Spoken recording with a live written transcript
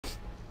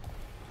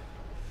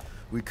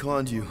We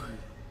conned you.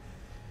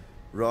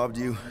 Robbed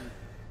you.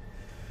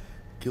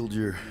 Killed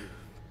your...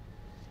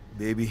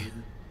 baby.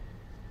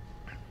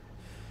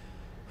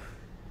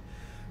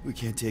 We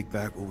can't take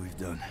back what we've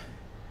done.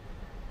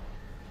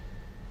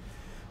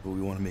 But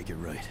we want to make it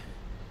right.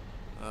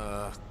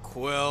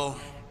 Quill.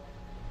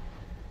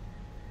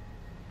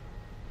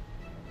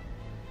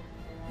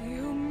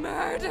 You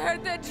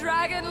murdered the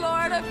Dragon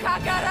Lord of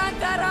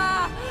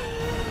Kakarantara!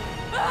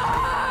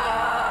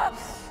 Ah!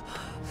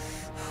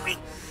 We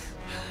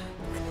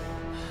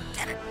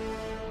did it.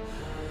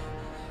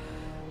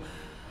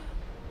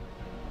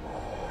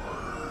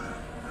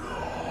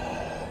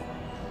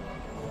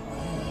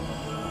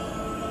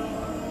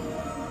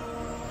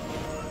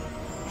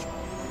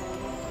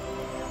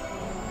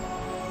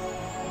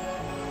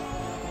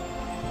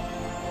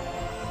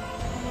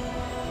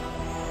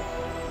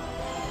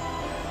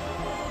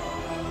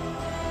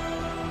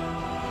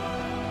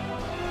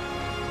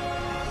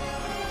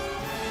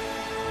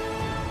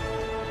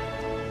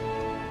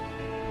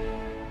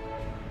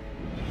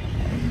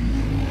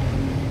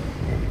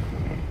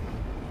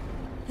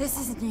 This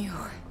isn't you.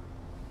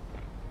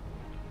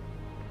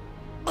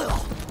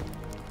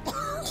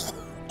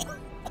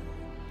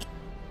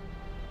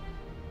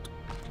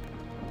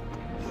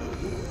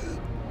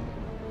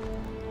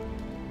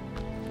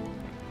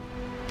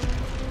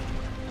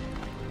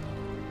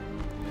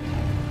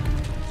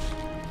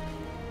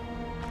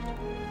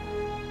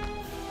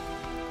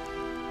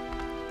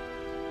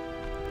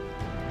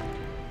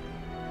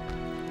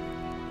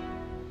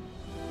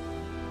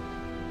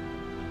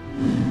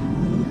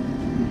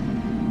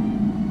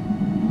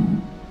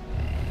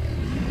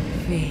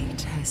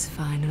 Fate has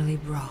finally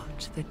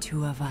brought the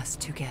two of us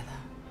together.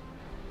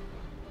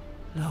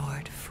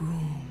 Lord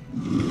Foom.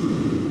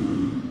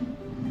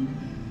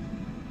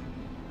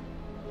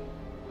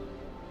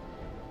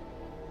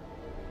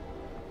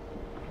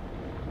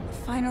 The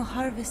final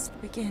harvest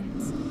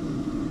begins.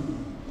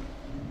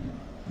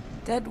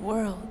 Dead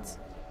worlds,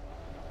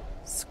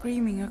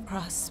 screaming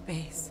across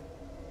space.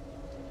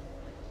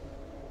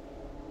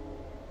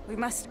 We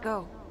must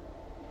go.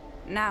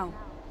 Now.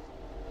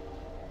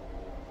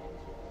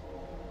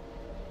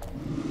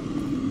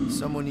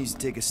 Someone needs to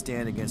take a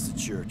stand against the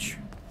church.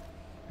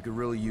 We could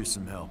really use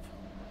some help.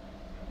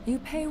 You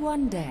pay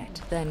one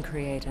debt, then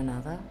create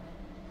another.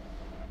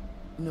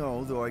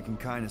 No, though I can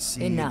kind of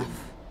see... Enough.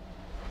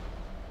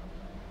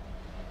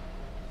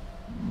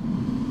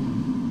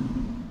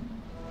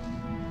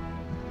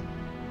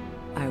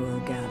 I will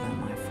gather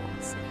my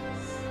forces.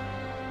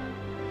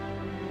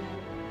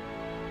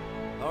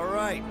 All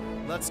right,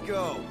 let's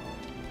go.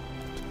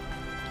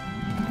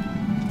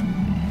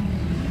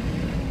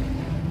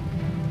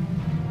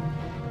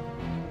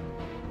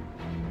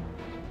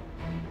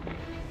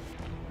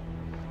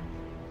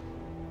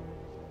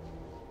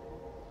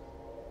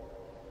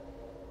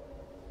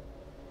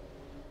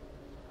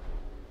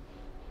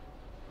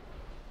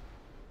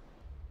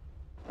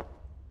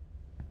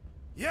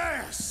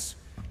 Yes!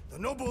 The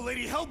noble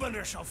Lady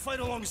Hellbender shall fight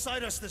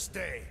alongside us this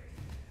day.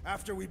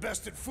 After we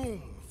bested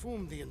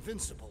Foom the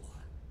Invincible.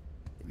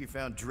 We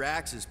found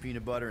Drax's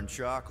peanut butter and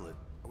chocolate.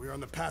 We are on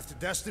the path to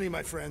destiny,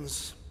 my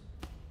friends.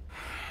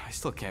 I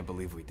still can't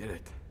believe we did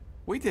it.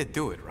 We did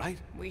do it, right?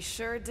 We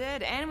sure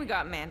did, and we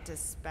got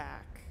Mantis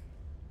back.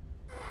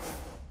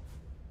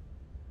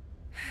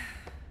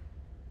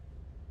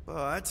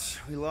 But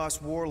we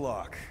lost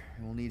Warlock,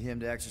 and we'll need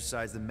him to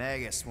exercise the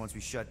Magus once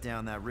we shut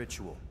down that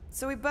ritual.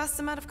 So we bust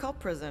him out of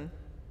cult prison.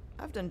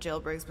 I've done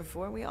jailbreaks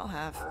before, we all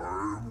have.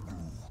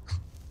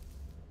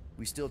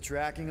 We still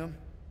tracking him?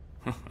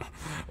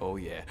 Oh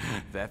yeah,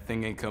 that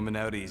thing ain't coming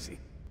out easy.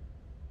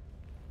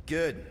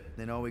 Good.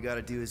 Then all we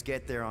gotta do is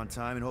get there on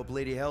time and hope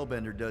Lady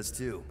Hellbender does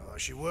too.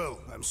 She will.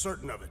 I'm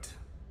certain of it.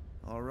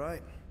 All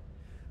right.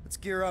 Let's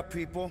gear up,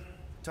 people.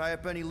 Tie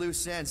up any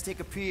loose ends. Take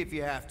a pee if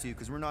you have to,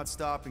 because we're not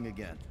stopping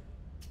again.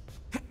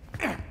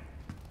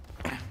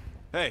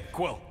 Hey,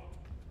 Quill.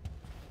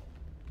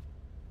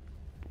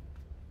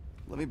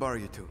 Let me borrow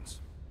your tunes.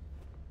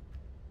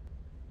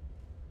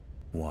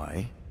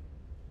 Why?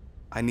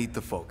 I need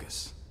to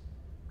focus.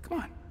 Come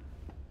on.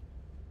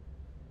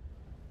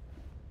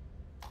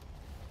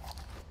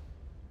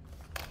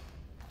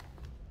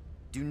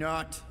 Do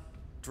not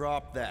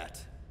drop that.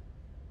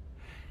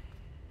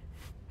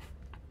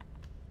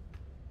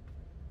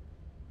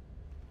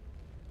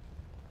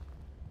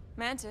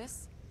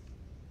 Mantis?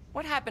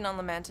 What happened on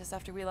the Mantis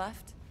after we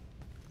left?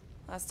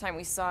 Last time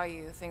we saw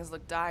you, things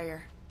looked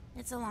dire.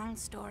 It's a long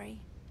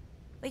story.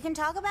 We can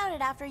talk about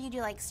it after you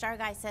do like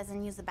Starguy says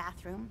and use the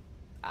bathroom.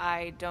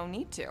 I don't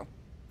need to.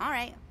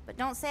 Alright, but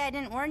don't say I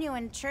didn't warn you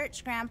in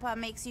church Grandpa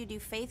makes you do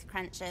faith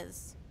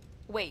crunches.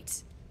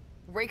 Wait,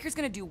 Raker's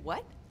gonna do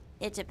what?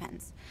 It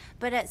depends.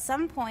 But at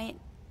some point,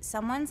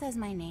 someone says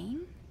my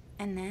name,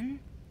 and then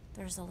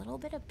there's a little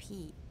bit of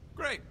pee.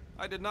 Great.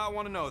 I did not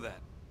want to know that.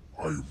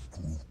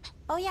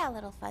 Oh yeah,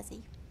 little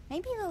fuzzy.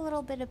 Maybe the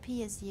little bit of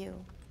pee is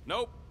you.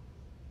 Nope.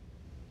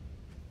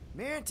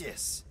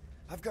 Mantis!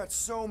 I've got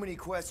so many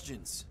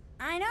questions.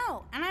 I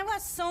know, and I've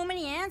got so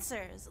many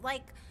answers.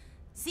 Like,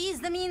 Seize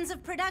the means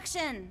of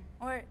production.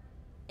 Or,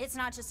 it's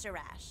not just a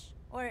rash.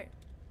 Or,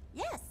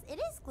 yes, it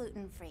is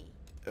gluten-free.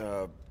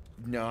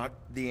 Not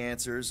the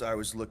answers I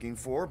was looking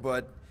for,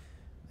 but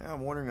now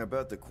I'm wondering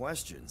about the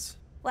questions.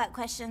 What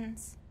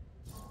questions?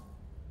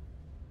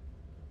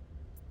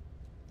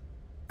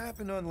 What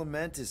happened on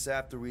Lamentis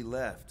after we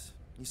left?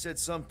 You said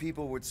some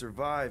people would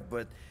survive,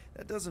 but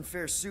that doesn't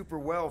fare super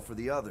well for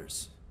the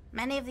others.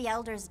 Many of the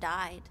elders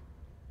died.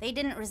 They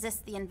didn't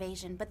resist the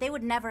invasion, but they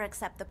would never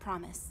accept the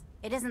promise.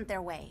 It isn't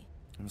their way.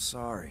 I'm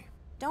sorry.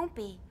 Don't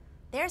be.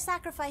 Their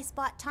sacrifice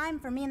bought time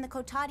for me and the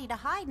Kotati to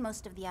hide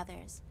most of the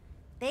others.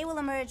 They will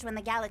emerge when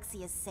the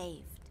galaxy is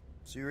saved.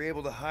 So you were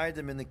able to hide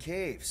them in the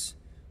caves.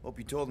 Hope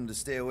you told them to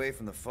stay away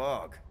from the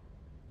fog.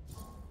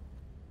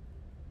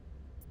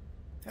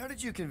 How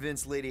did you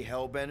convince Lady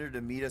Hellbender to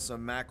meet us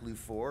on Maklu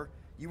 4?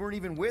 You weren't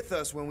even with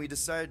us when we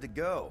decided to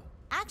go.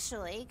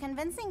 Actually,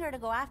 convincing her to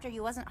go after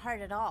you wasn't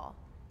hard at all.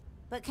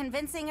 But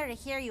convincing her to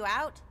hear you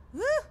out?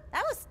 Whew,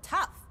 that was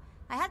tough.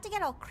 I had to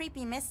get all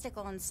creepy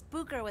mystical and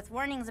spook her with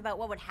warnings about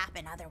what would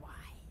happen otherwise.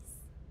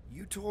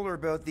 You told her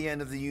about the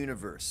end of the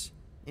universe,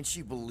 and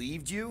she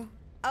believed you?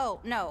 Oh,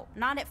 no,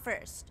 not at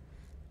first.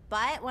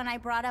 But when I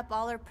brought up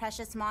all her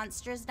precious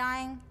monsters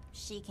dying,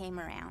 she came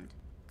around.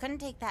 Couldn't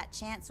take that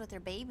chance with her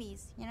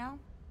babies, you know?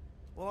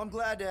 Well, I'm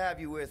glad to have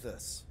you with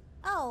us.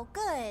 Oh,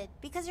 good,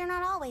 because you're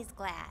not always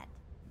glad.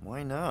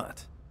 Why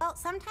not? Well,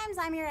 sometimes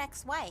I'm your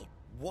ex-wife.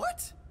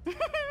 What?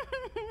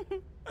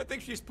 I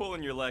think she's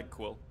pulling your leg,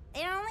 Quill.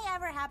 It only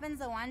ever happens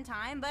the one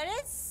time, but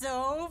it's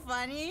so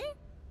funny.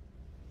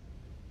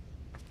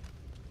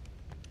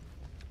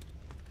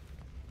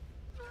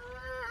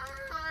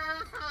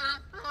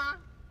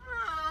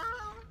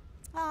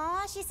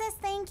 Aw, she says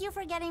thank you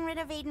for getting rid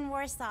of Aiden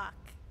Warsock.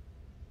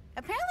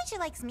 Apparently she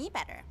likes me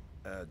better.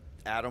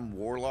 Adam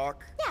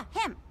Warlock? Yeah,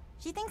 him.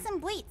 She thinks I'm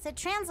bleats. It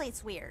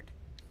translates weird.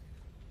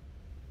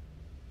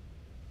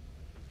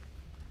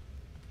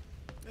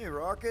 Hey,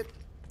 Rocket.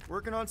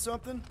 Working on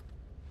something?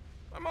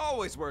 I'm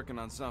always working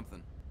on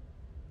something.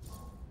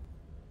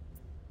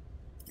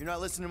 You're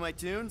not listening to my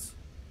tunes?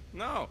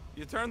 No,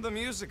 you turned the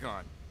music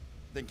on.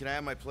 Then can I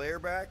have my player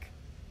back?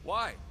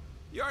 Why?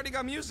 You already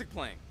got music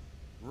playing.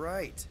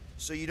 Right.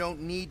 So you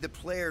don't need the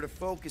player to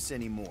focus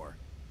anymore.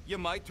 You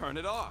might turn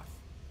it off.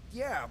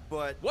 Yeah,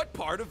 but What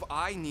part of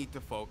I need to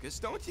focus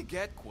don't you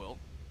get, Quill?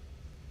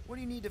 what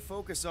do you need to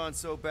focus on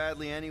so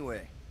badly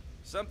anyway?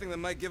 Something that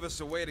might give us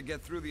a way to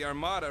get through the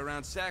Armada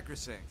around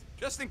Sacrosanct,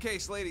 just in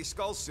case Lady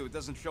Skullsuit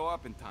doesn't show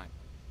up in time.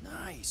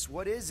 Nice.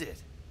 What is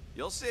it?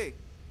 You'll see.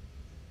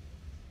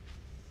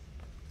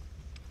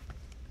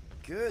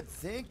 Good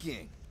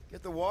thinking.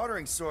 Get the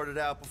watering sorted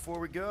out before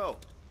we go.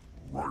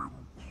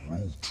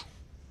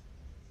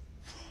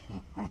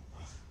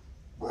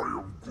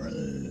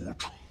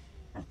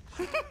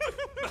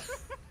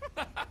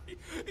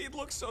 He'd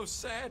look so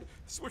sad,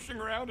 swishing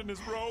around in his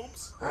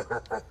robes.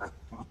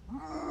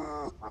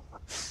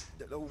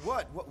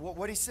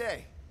 What'd he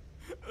say?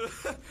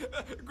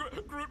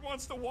 Groot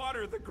wants to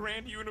water the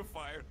Grand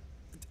Unifier.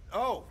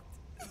 Oh,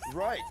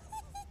 right.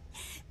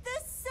 The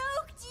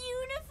soaked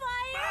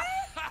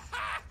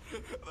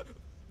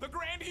unifier? The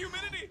Grand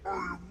Humidity!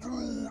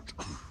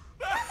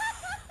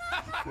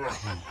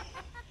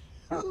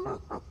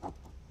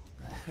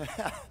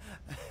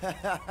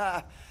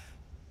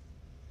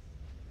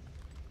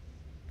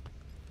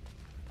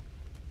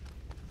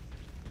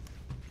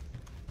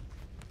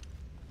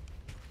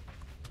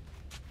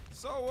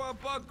 So,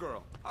 Bug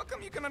Girl, how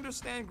come you can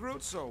understand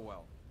Groot so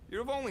well?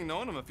 You've only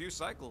known him a few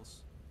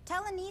cycles.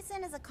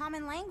 Telenesin is a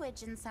common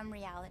language in some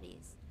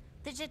realities.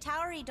 The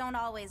Chitauri don't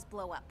always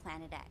blow up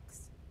Planet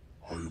X.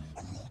 I am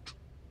Groot.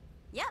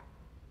 Yep.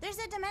 There's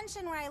a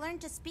dimension where I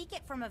learned to speak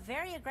it from a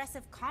very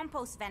aggressive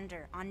compost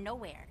vendor on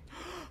Nowhere.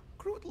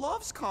 Groot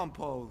loves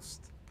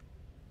compost.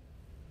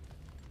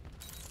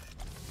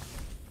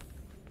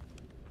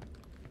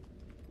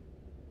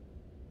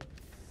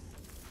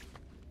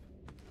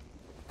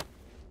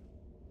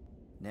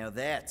 Now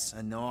that's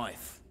a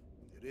knife.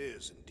 It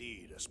is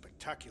indeed a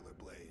spectacular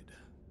blade.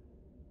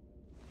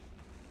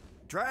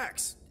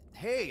 Drax,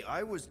 hey,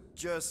 I was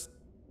just...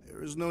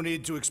 There is no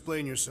need to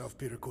explain yourself,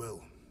 Peter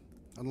Quill.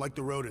 Unlike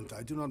the rodent,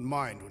 I do not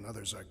mind when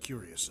others are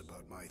curious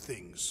about my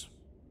things.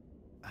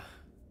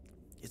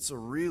 It's a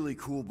really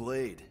cool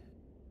blade.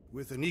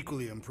 With an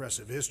equally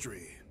impressive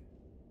history.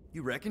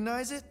 You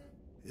recognize it?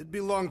 It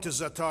belonged to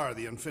Zatar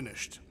the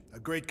Unfinished, a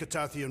great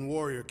Catathian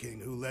warrior king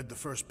who led the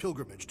first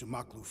pilgrimage to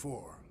Maklu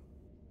 4.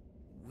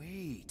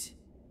 Wait,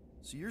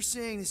 so you're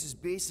saying this is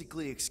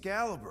basically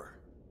Excalibur?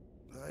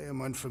 I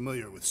am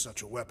unfamiliar with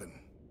such a weapon.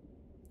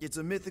 It's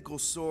a mythical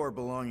sword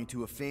belonging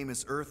to a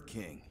famous Earth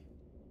King.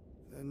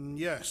 Then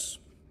yes,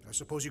 I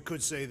suppose you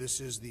could say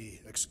this is the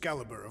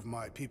Excalibur of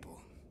my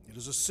people. It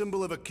is a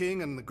symbol of a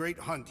king and the great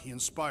hunt he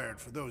inspired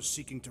for those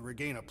seeking to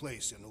regain a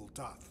place in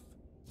Ul'Tath.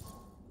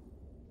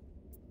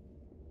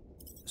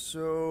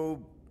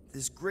 So,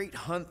 this great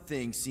hunt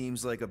thing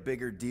seems like a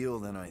bigger deal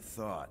than I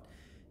thought.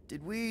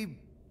 Did we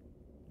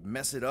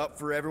mess it up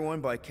for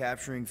everyone by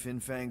capturing Fin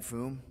Fang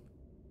Foom?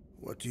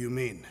 What do you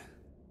mean?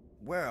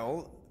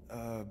 Well,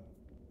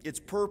 its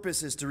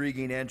purpose is to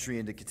regain entry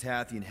into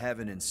Catathian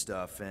heaven and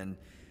stuff, and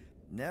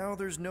now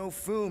there's no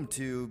Foom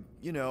to,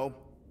 you know,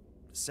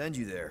 send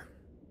you there.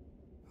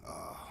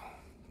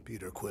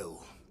 Peter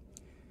Quill.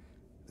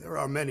 There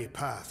are many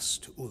paths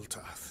to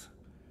Ultath.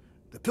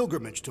 The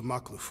pilgrimage to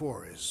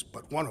Maklufor is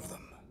but one of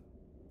them.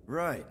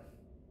 Right.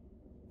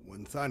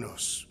 When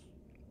Thanos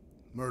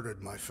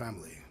murdered my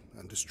family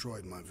and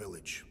destroyed my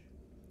village,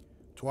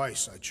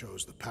 twice I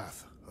chose the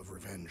path of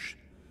revenge.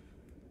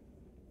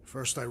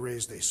 First, I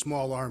raised a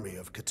small army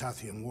of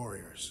Catathian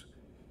warriors.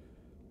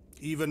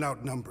 Even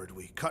outnumbered,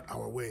 we cut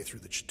our way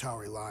through the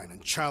Chitauri line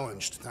and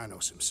challenged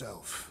Thanos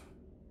himself.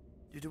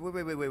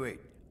 Wait.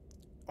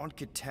 On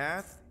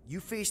Katath, you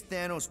faced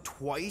Thanos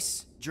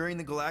twice during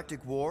the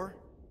Galactic War?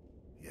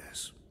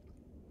 Yes.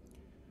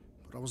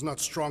 But I was not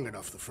strong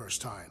enough the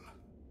first time.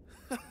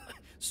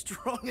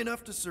 Strong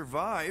enough to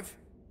survive?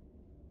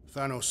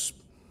 Thanos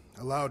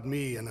allowed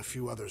me and a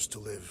few others to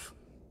live,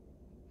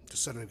 to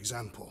set an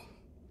example.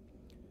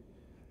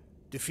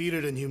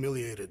 Defeated and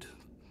humiliated,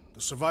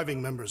 the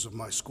surviving members of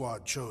my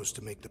squad chose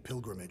to make the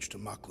pilgrimage to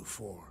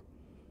Maklufor.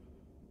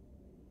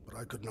 But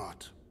I could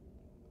not.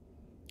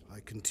 I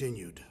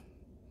continued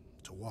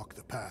to walk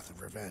the path of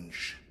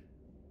revenge.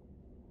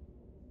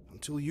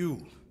 Until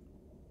you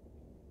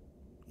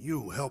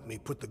helped me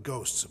put the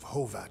ghosts of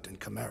Hovat and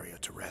Kamaria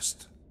to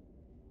rest.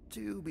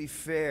 To be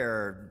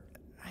fair,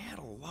 I had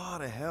a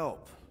lot of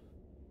help.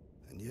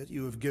 And yet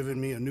you have given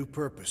me a new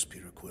purpose,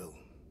 Peter Quill.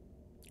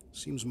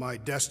 Seems my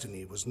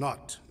destiny was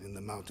not in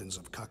the mountains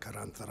of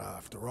Kakaranthara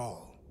after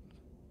all,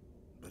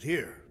 but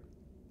here,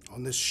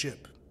 on this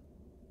ship,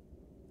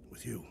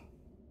 with you.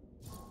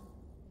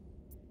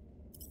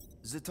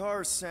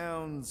 Zatar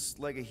sounds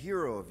like a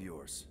hero of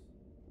yours.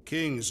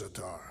 King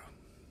Zatar.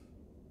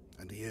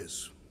 And he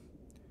is.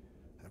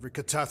 Every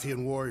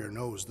Catathian warrior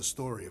knows the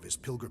story of his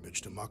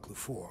pilgrimage to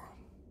Maklufor.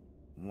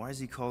 Why is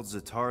he called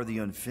Zatar the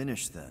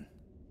Unfinished, then?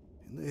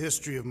 In the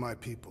history of my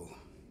people,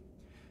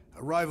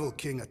 a rival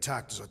king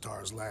attacked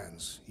Zatar's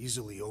lands,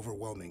 easily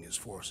overwhelming his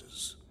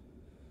forces.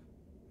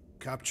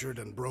 Captured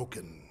and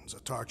broken,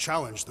 Zatar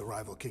challenged the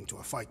rival king to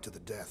a fight to the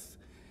death,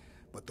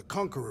 but the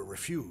conqueror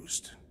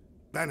refused,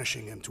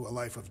 banishing him to a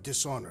life of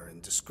dishonor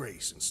and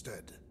disgrace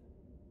instead.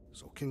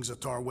 So King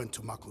Zatar went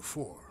to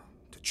Maklufor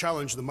to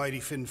challenge the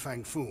mighty Fin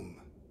Fang Foom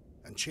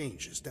and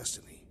change his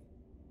destiny.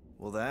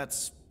 Well,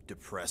 that's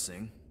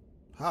depressing.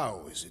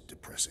 How is it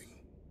depressing?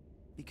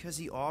 Because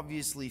he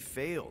obviously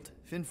failed.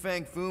 Fin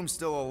Fang Foom's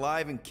still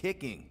alive and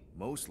kicking,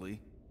 mostly.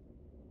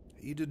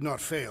 He did not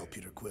fail,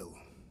 Peter Quill.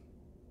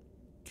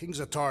 King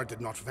Zatar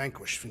did not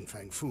vanquish Fin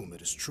Fang Foom,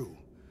 it is true.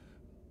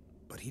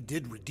 But he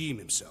did redeem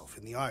himself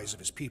in the eyes of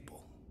his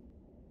people.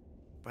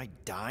 By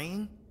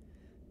dying?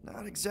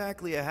 Not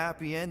exactly a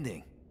happy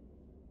ending.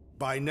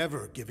 By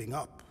never giving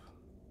up.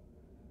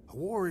 A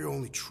warrior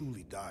only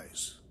truly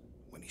dies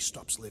when he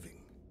stops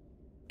living.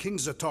 King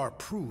Zatar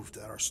proved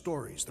that our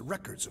stories, the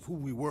records of who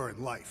we were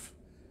in life,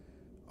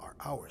 are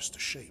ours to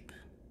shape.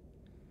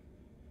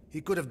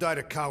 He could have died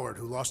a coward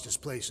who lost his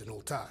place in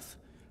Ultath,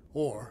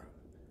 or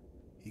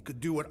he could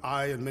do what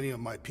I and many of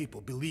my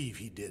people believe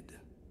he did.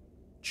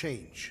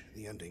 Change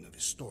the ending of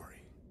his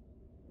story.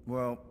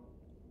 Well,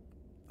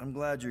 I'm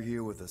glad you're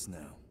here with us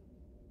now.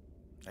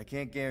 I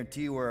can't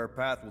guarantee where our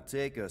path will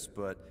take us,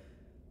 but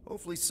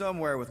hopefully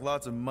somewhere with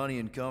lots of money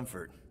and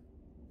comfort.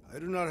 I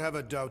do not have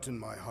a doubt in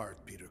my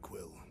heart, Peter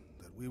Quill,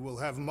 that we will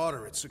have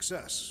moderate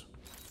success.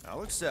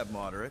 I'll accept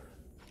moderate.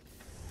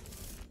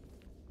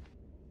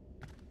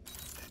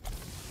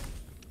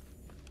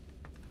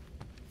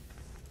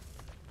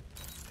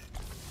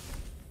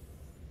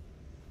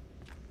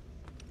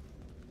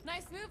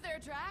 Nice move there,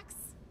 Drax.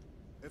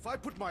 If I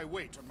put my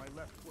weight on my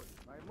left foot,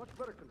 I have much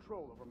better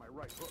control over my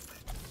right hook.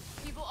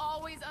 People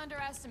always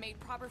underestimate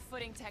proper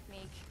footing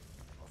technique.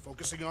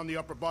 Focusing on the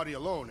upper body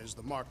alone is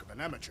the mark of an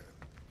amateur.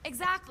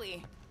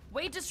 Exactly.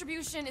 Weight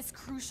distribution is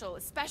crucial,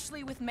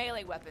 especially with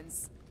melee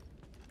weapons.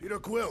 Peter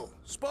Quill,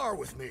 spar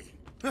with me.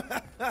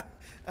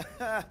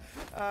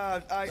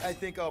 I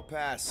think I'll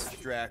pass,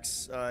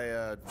 Drax.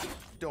 I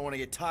don't want to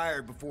get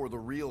tired before the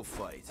real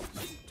fight.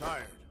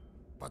 Tired.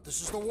 But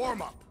this is the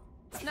warm-up.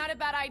 Not a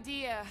bad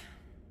idea.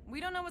 We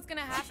don't know what's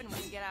gonna happen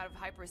when we get out of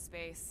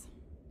hyperspace.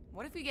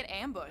 What if we get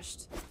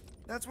ambushed?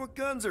 That's what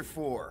guns are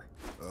for.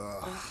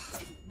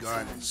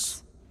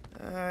 Guns.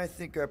 I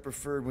think I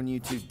preferred when you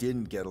two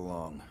didn't get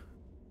along.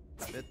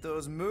 Bet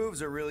those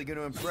moves are really going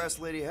to impress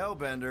Lady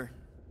Hellbender.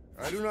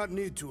 I do not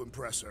need to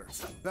impress her.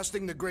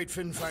 Besting the great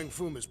Fin Fang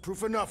Foom is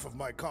proof enough of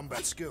my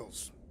combat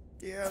skills.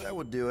 Yeah, that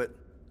would do it.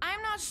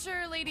 I'm not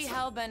sure Lady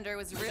Hellbender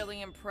was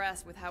really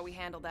impressed with how we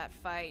handled that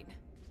fight.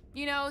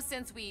 You know,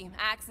 since we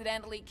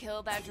accidentally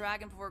killed that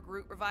dragon before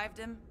Groot revived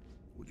him.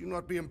 Would you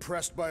not be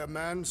impressed by a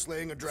man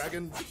slaying a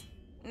dragon?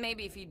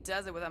 Maybe if he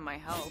does it without my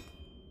help.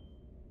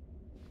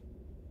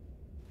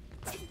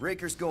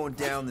 Raker's going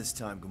down this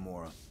time,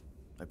 Gamora.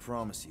 I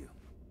promise you.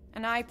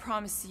 And I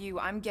promise you,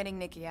 I'm getting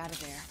Nikki out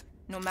of there.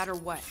 No matter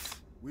what.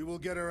 We will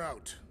get her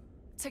out.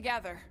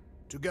 Together.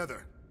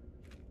 Together.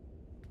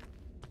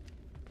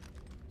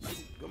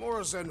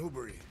 Gamora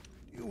Zenhuberi,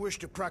 you wish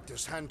to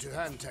practice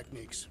hand-to-hand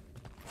techniques.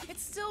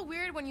 It's still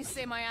weird when you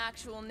say my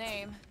actual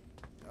name.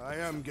 I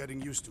am getting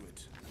used to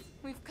it.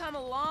 We've come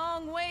a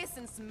long way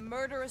since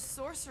Murderous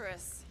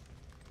Sorceress.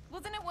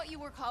 Wasn't it what you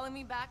were calling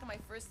me back on my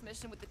first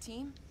mission with the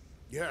team?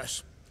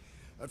 Yes.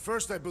 At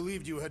first I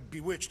believed you had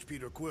bewitched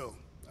Peter Quill.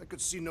 I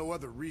could see no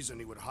other reason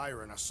he would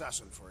hire an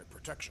assassin for a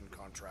protection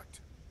contract.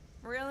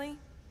 Really?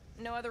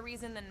 No other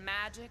reason than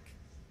magic?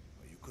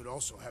 You could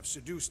also have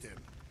seduced him.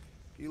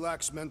 He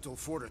lacks mental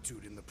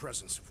fortitude in the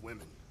presence of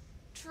women.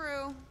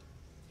 True.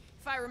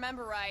 If I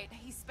remember right,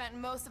 he spent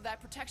most of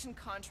that protection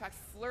contract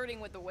flirting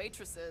with the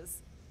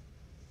waitresses.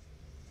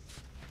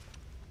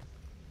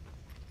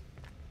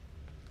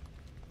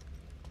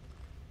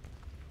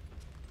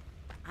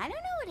 I don't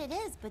know what it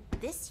is, but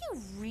this you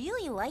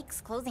really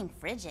likes closing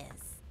fridges.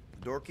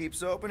 The door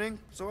keeps opening,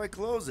 so I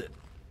close it.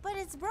 But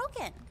it's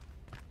broken.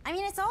 I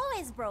mean, it's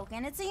always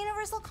broken. It's a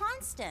universal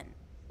constant.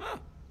 Huh.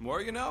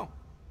 More you know.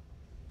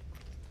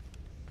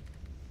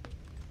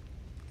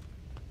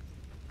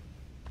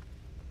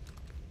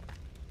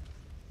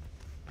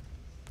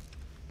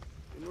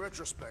 In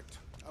retrospect,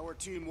 our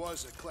team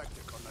was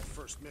eclectic on that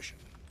first mission.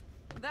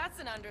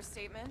 That's an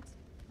understatement.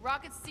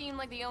 Rocket seemed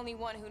like the only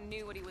one who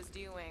knew what he was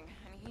doing,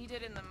 and he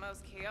did it in the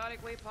most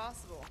chaotic way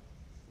possible.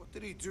 What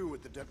did he do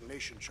with the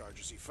detonation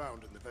charges he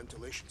found in the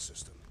ventilation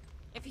system?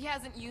 If he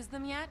hasn't used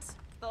them yet,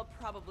 they'll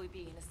probably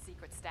be in a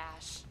secret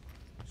stash.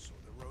 So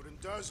the rodent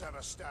does have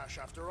a stash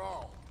after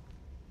all.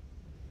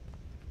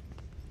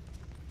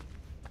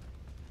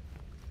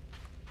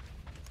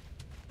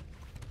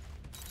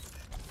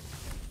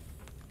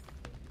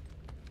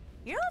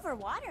 You're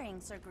overwatering,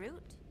 Sir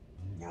Groot.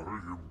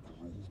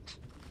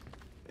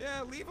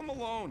 Yeah, leave him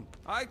alone.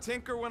 I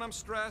tinker when I'm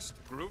stressed,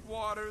 Groot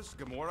waters,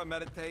 Gamora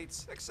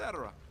meditates,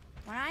 etc.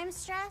 When I'm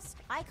stressed,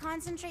 I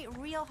concentrate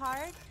real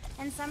hard,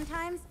 and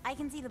sometimes I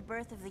can see the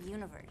birth of the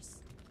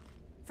universe.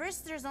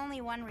 First, there's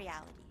only one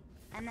reality,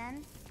 and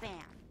then, bam,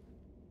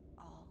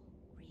 all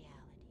reality.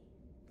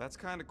 That's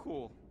kinda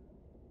cool.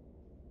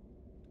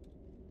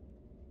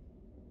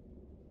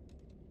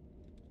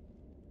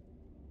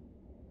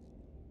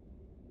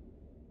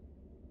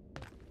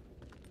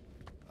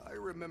 I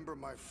remember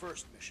my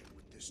first mission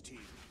with this team.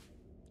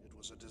 It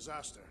was a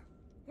disaster.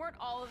 Weren't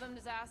all of them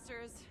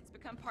disasters? It's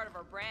become part of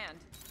our brand.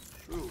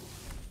 True.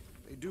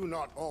 They do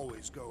not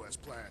always go as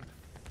planned.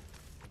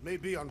 It may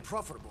be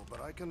unprofitable, but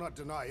I cannot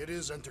deny it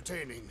is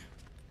entertaining.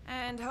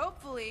 And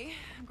hopefully,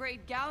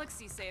 great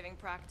galaxy-saving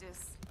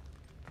practice.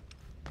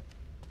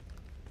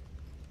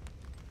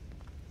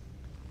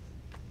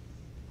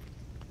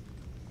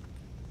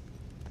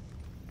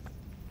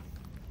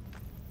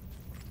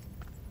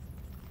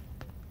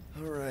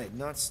 Alright,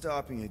 not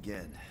stopping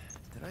again.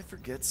 Did I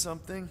forget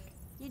something?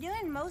 You do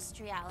in most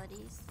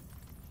realities.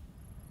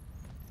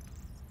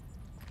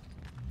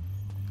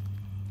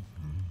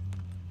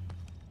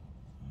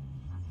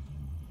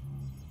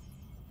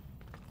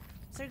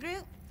 Sir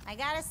Groot, I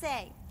gotta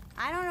say,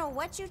 I don't know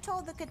what you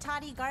told the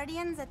Katati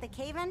Guardians at the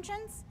cave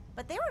entrance,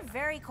 but they were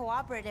very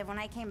cooperative when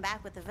I came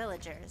back with the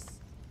villagers.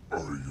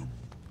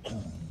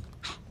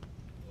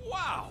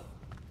 Wow!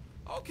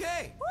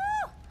 Okay!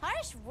 Woo!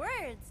 Harsh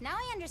words. Now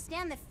I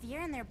understand the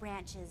fear in their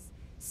branches.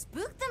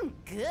 Spook them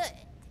good.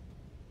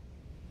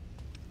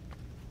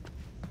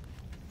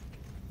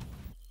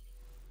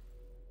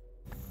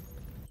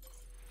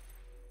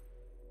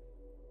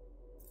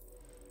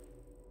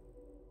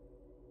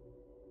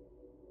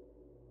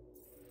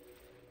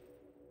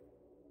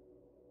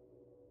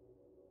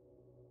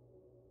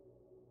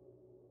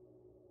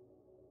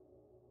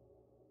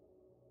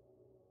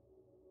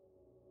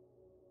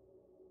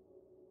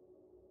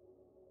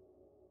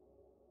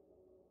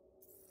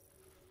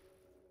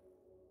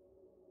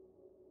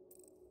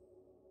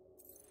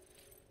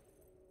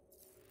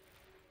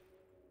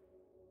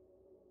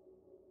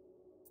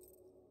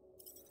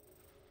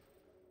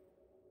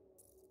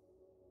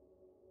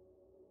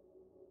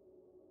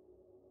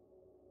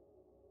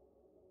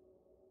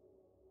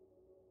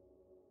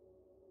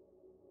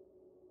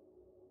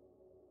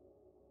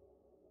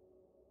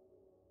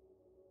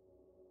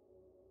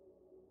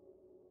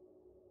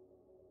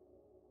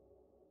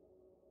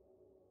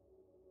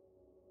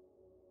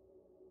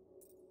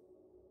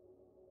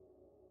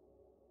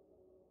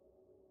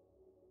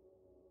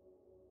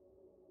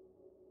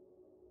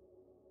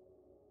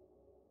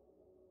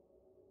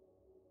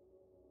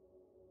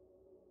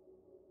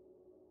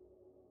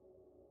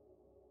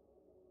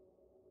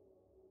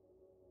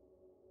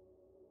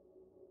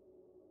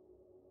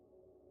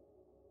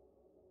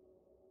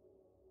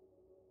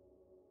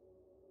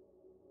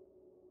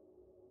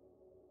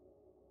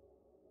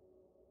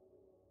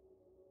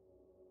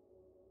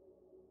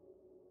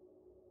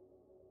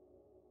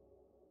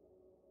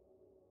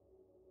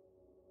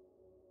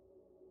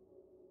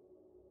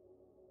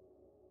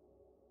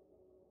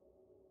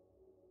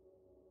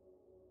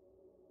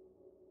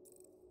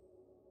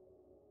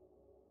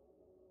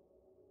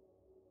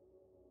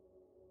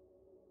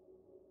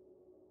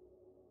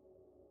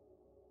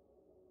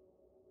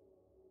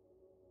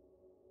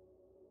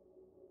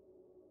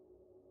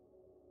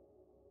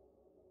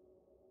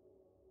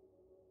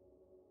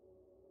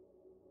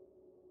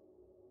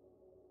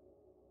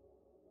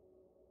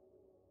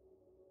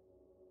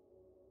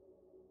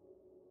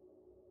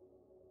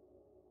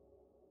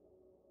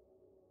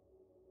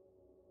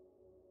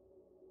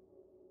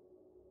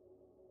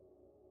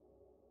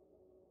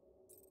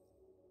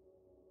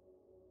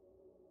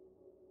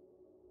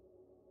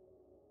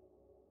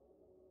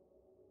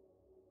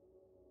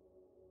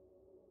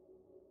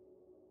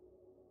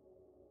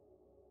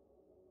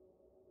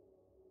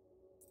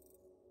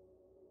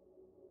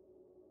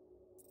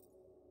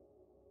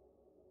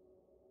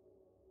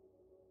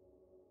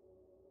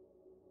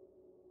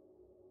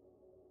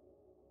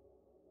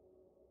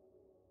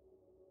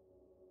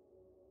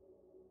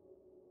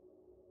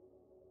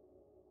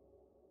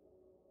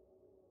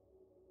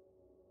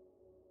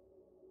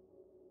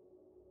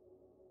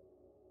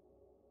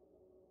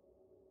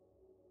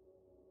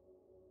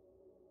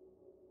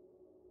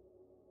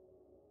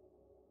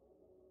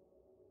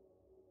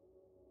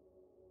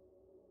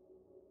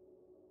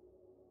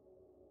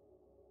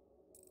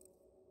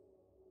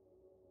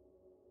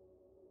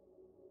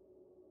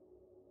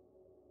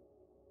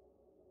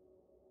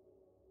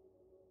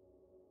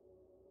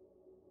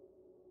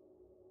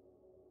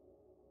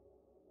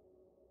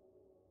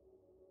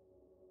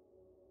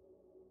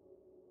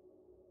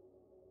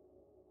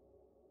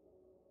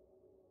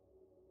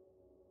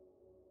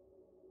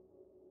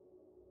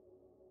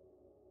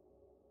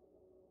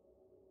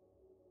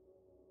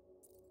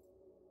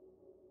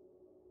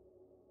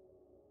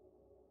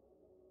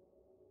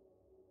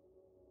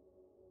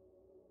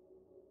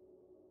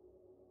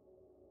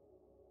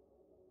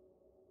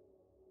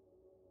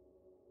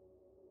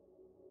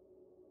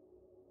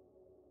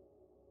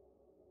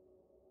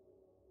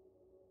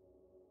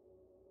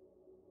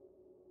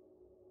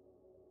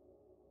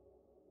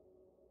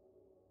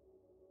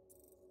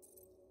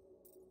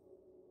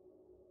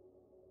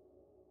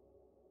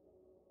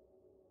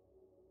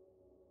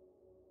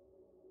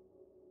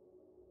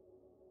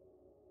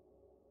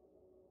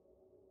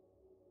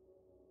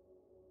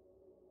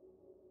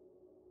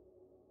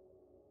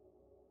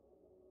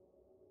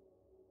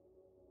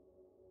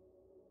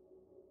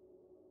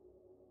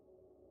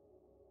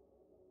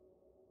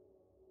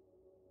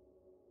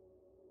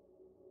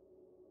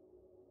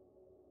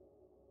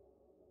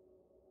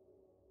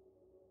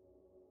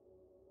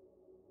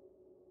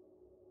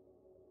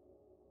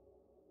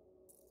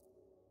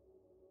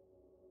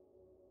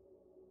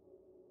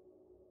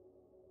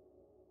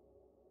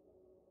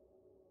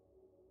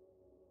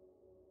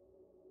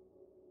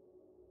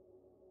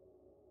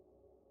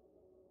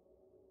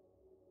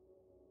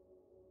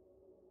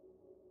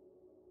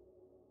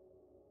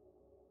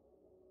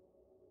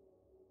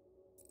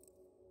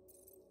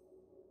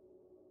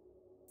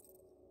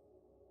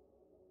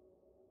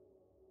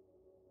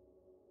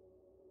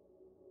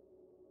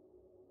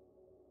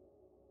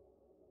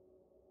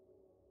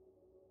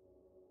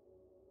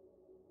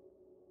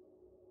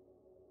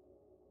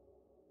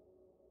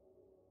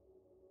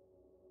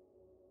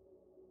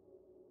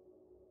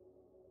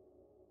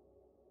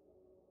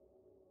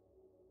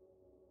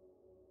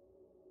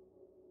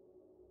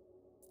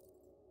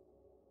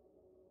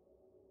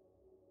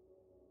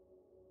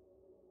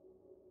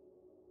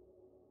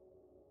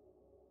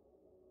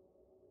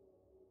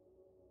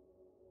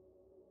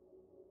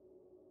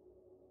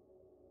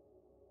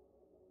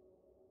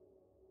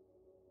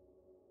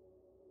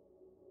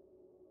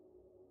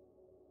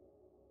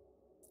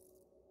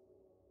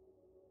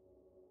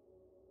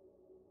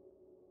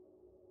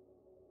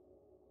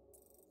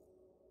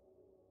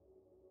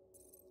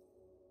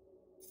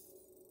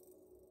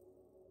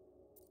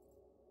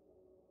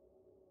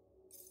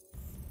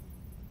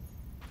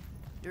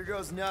 Here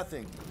goes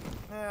nothing.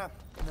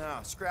 No,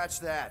 scratch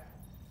that.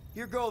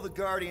 Here go the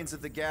Guardians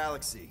of the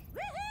Galaxy.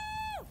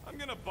 Woohoo! I'm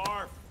gonna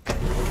barf.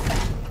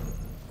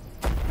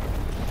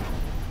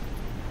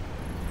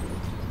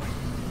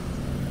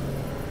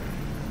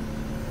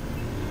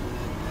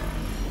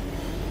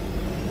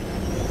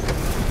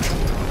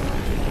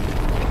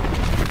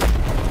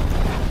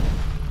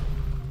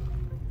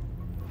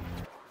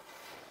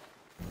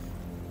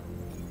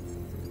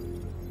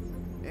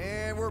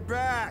 And we're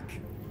back.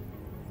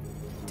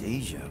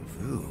 Deja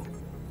vu.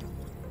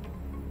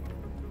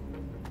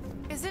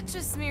 Is it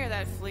just me or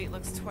that fleet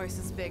looks twice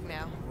as big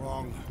now?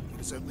 Wrong.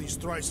 It's at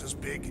least thrice as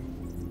big.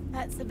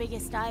 That's the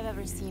biggest I've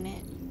ever seen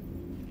it.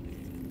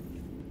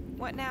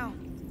 What now?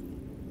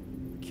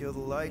 Kill the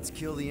lights,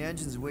 kill the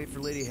engines, and wait for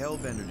Lady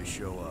Hellbender to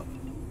show up.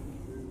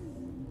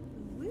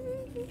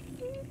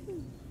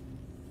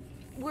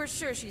 We're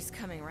sure she's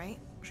coming, right?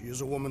 She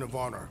is a woman of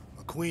honor,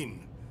 a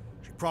queen.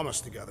 She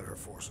promised to gather her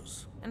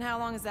forces. And how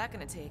long is that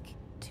gonna take?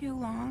 Too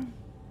long.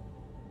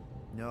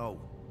 No.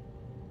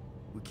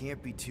 We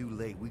can't be too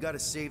late. We gotta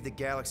save the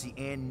galaxy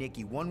and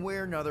Nikki. One way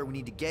or another, we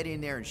need to get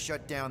in there and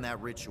shut down that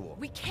ritual.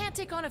 We can't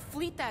take on a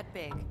fleet that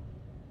big.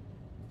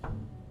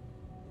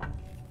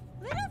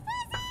 Little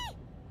Fuzzy!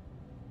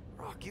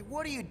 Rocky,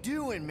 what are you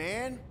doing,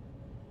 man?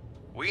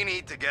 We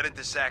need to get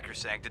into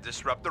Sacrosanct to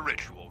disrupt the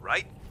ritual,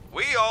 right?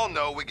 We all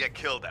know we get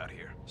killed out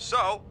here.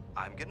 So,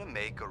 I'm gonna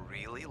make a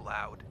really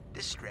loud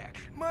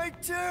distraction. My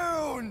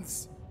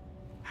tunes!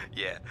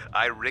 Yeah,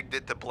 I rigged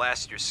it to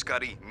blast your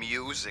scuddy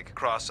music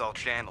across all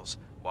channels,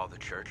 while the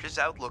church is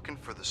out looking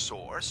for the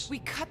source. We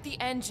cut the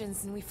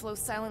engines and we flow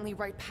silently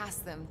right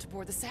past them to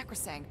board the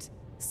Sacrosanct.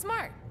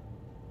 Smart.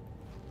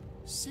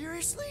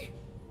 Seriously?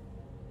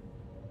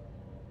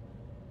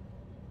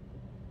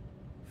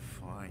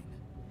 Fine.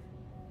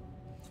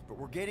 But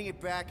we're getting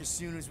it back as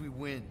soon as we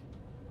win.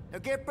 Now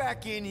get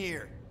back in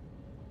here!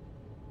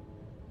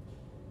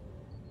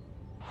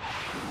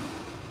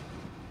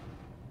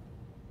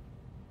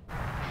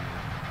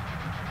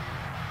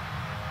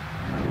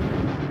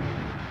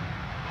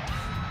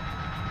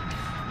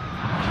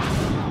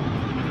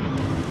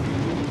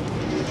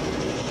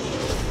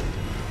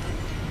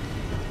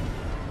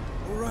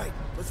 Alright,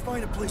 let's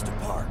find a place to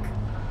park.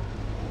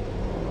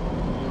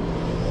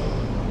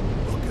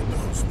 Look at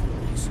those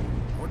fools.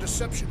 Our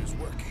deception is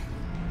working.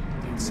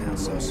 Don't sound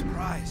so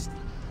surprised.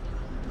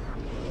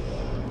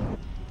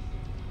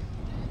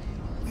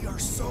 We are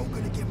so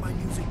gonna get my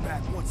music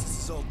back once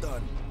this is all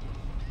done.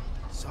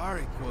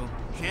 Sorry, Quill.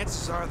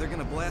 Chances are they're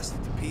gonna blast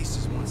it to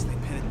pieces once they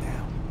pin it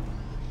down.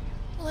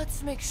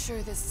 Let's make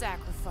sure this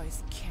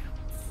sacrifice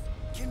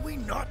counts. Can we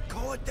not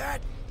call it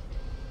that?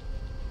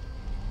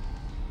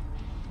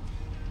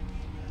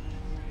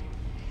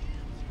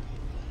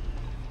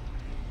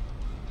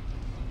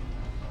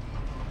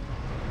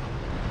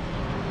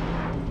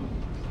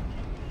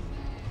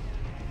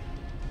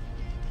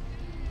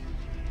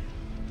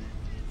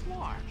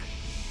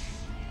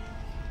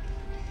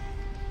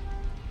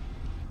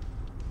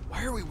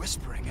 Why are we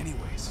whispering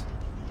anyways?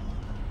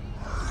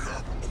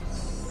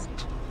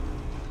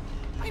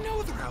 I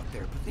know they're out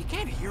there, but they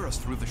can't hear us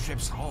through the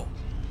ship's hull.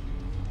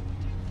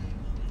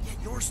 Yet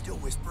you're still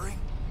whispering.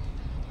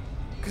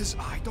 Because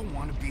I don't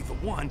want to be the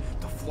one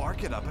to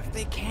flark it up if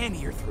they can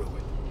hear through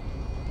it.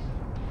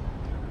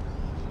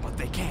 But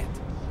they can't.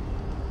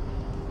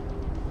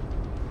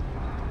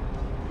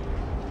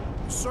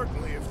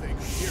 Certainly if they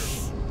could hear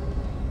us.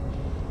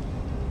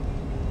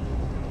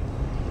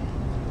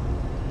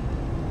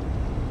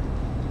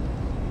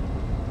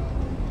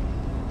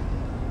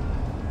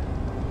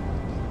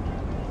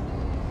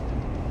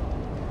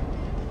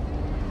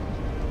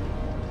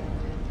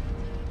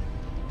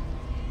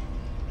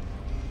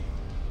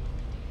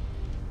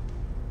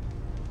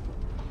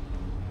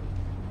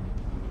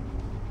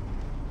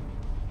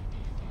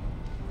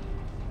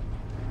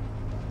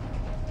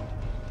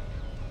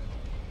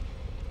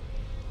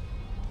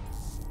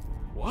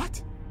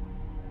 What?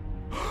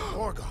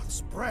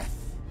 Morgoth's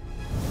breath.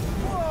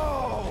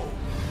 Whoa!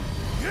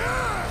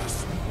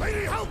 Yes!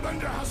 Lady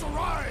Hellbender has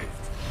arrived!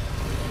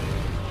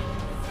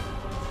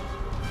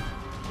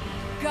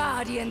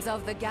 Guardians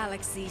of the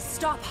Galaxy,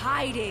 stop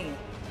hiding!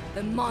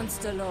 The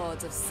monster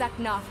lords of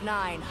Seknarf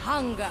 9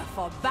 hunger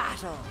for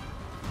battle.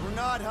 We're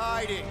not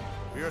hiding,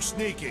 We are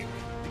sneaking.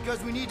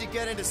 because we need to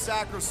get into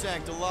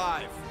Sacrosanct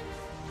alive.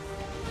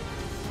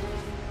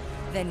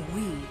 Then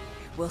we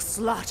will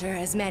slaughter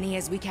as many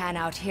as we can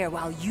out here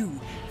while you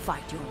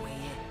fight your way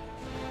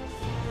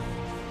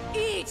in.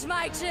 Eat,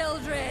 my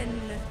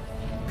children!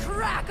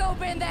 Crack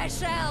open their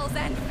shells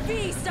and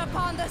feast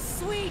upon the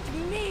sweet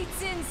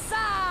meats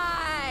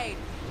inside!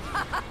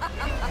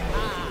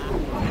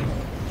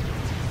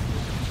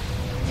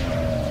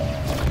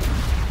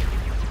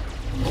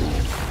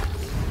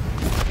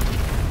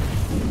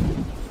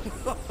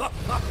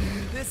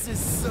 This is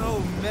so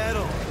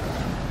metal.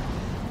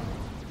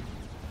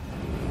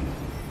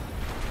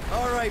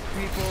 All right,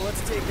 people,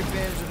 let's take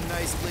advantage of the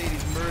nice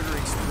lady's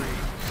murdering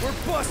spree.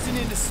 We're busting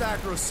into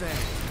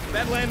Sacrosanct.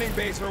 That landing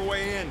bay's our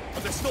way in,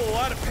 but there's still a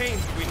lot of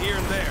pains between here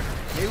and there.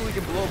 Maybe we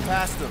can blow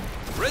past them.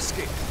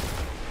 Risky.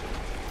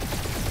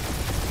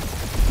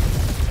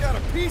 Got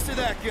a piece of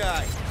that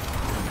guy.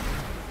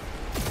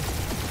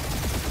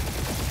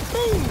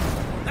 Boom!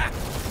 Ah.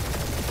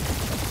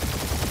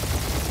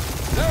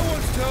 That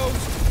one's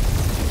toast.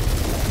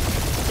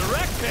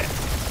 Direct hit.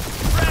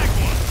 Frag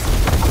one.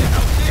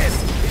 Now this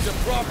is a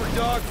proper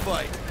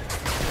dogfight.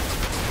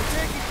 We're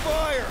taking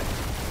fire.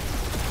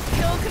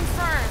 Kill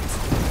confirmed.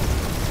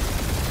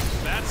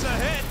 That's a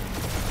hit.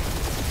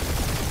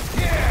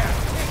 Yeah,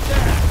 hit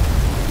that.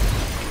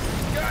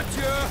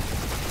 Gotcha.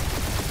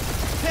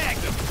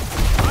 Tagged him.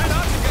 Try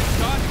not to get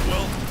shot,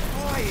 Will.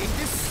 Flying,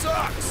 this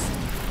sucks.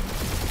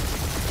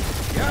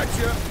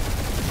 Gotcha.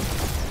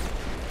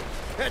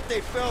 Bet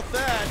they felt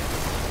that.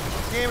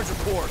 Damage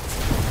reports.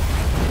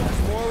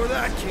 There's more where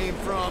that came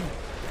from.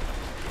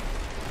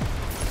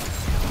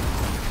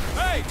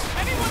 Hey,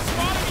 anyone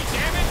spot any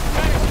damage from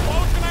that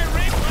explosion I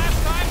rigged last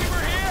time we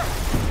were here?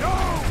 No!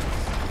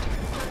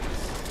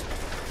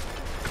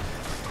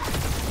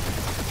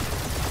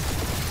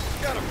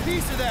 Got a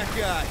piece of that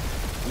guy.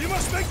 We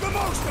must make the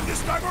most of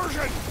this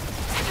diversion!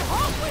 And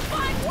hope we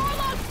find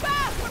Warlock's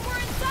fast when we're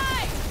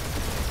inside!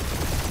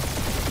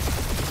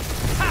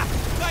 Ha!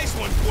 Nice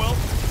one, Quill.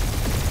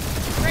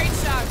 Great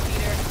shot,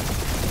 Peter.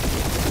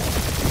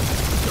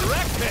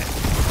 Direct hit.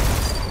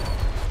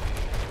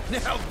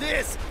 Now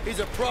this is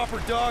a proper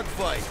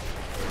dogfight.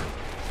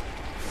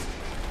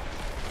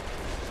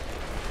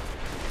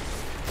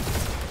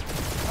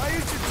 I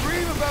used to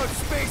dream about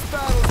space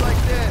battles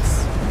like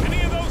this.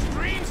 Any of those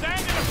dreams end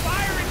in a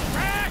firing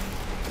crash?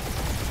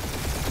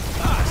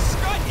 Ah,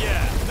 Scud,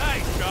 yeah.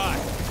 Nice shot.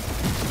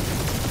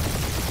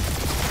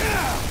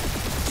 Yeah!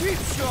 Cheap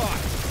shot.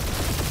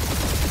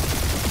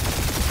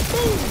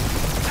 Boom!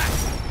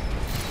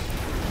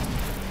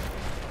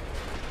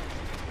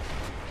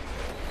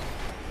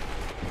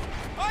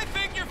 I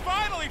think you're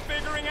finally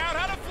figuring out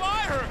how to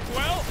fly her,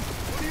 Quill.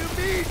 What do you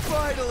mean,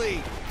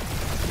 finally?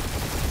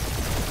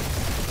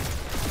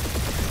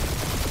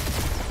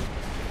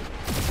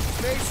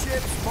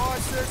 Spaceships,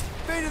 monsters,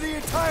 fate of the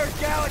entire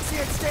galaxy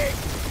at stake.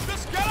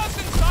 Just get us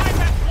inside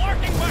that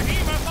flarking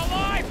behemoth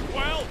alive,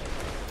 Quill.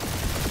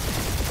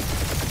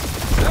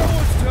 That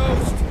one's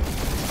toast.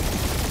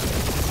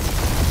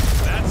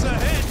 That's a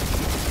hit.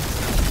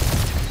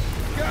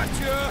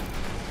 Gotcha.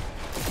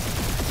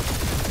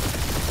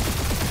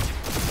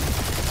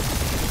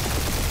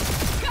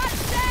 God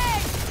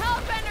dang!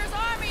 Hellbender's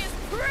army is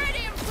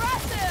pretty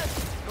impressive!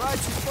 Glad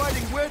she's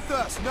fighting with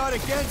us, not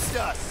against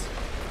us.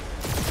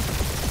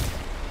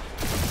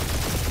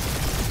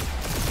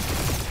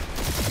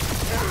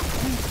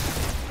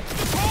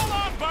 Just hold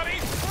on, buddy.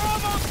 We're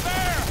almost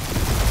there.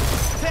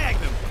 Tagged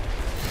him.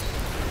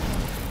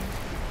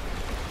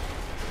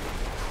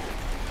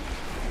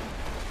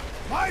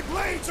 My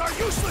blades are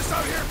useless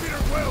out here,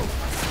 Peter Quill!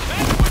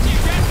 That's what you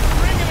get for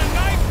bringing a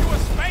knife to a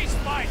space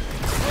fight.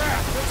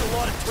 Crap, there's a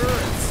lot of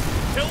turrets.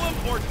 Kill him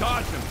or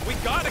dodge him. We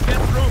gotta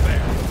get through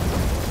there.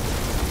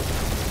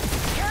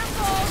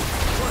 Careful!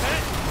 We're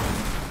hit.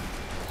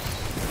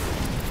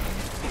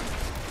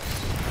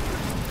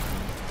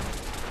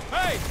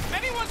 Hey,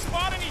 anyone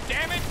spot any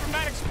damage from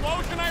that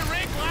explosion I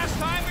rigged last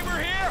time we were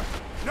here?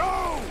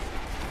 No!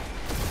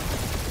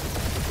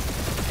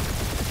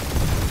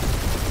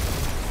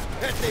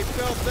 Bet they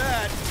felt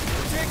that.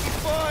 We're taking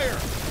fire.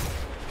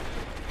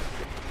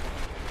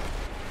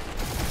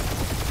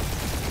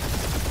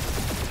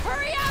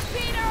 Hurry up,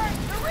 Peter!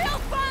 The real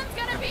fun's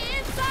gonna be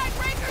inside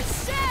Breaker's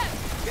ship!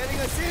 Getting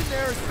us in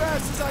there as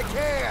fast as I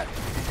can.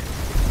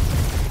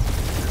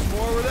 There's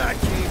more where that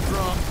came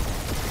from.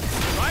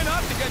 Try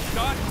not to get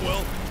shot,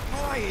 Quill.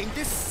 Flying,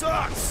 this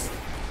sucks.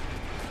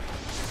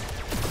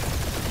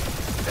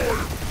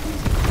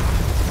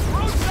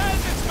 Bruce says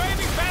it's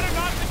maybe better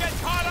not to get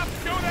caught up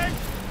shooting.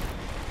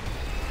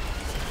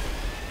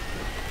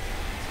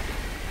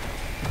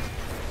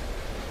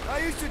 I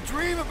used to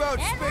dream about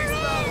space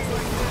battles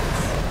like this.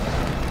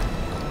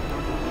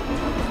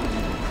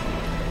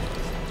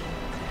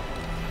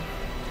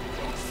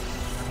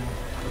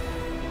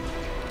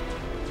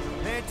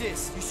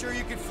 Mantis, you sure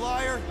you can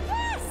fly her?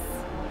 Yes!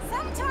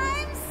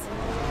 Sometimes.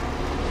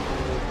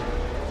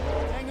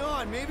 Hang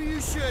on, maybe you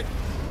should.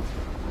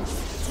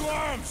 To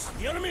arms!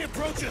 The enemy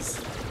approaches!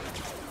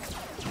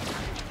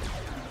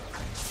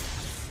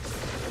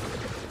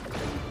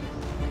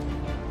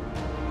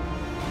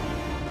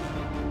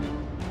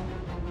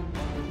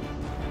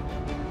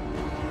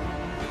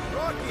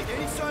 Rocket,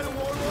 any sign of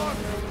Warlock?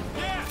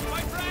 Yeah,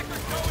 my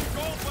tracker's showing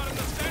gold but in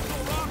the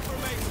central rock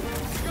formation.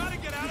 We gotta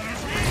get out of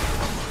this here.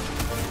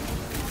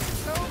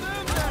 Tell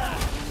them that!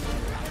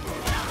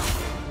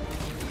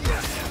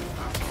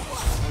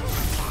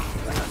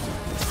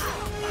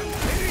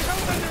 Lady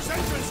Hellbender's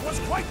entrance was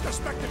quite the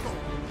spectacle!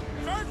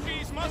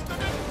 Xerxes must have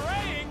been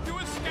praying to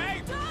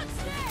escape. Don't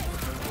stay!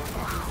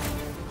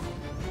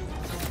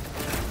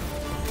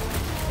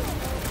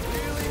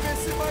 Really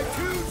missing my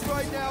tunes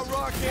right now,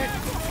 Rocket!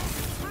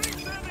 Pretty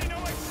sure they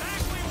know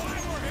exactly why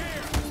we're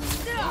here.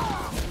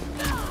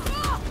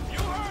 You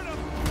heard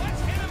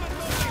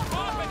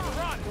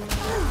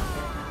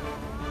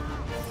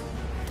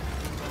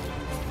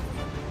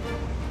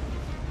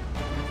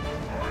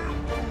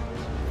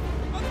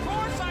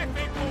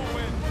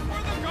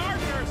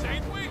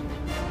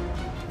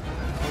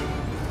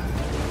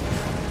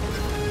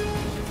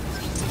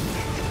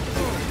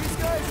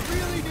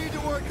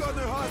on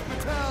their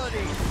hospitality!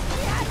 We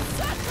had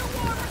such a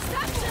warm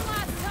reception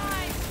last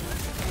time!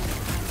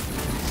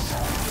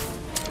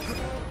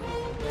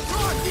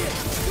 Rocket!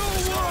 Go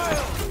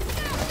wild!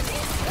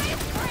 These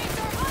space cranes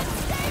are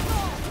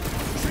unstable!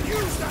 Should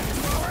use that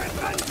to our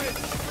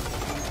advantage!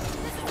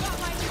 This has got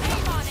my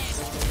name on it!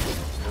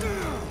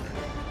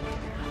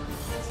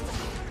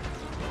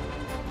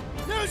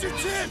 Now's your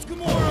chance,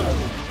 Gamora!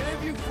 Can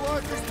of you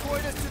floggers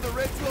point us to the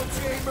ritual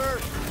chamber?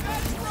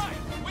 That's right!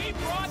 We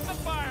brought the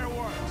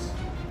fireworks!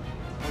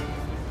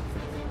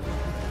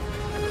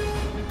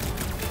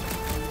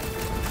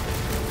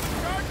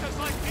 Charged us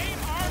like 8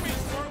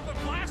 armies worth of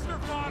blaster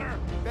fodder!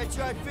 Bet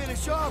you I'd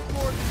finish off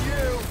more than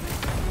you!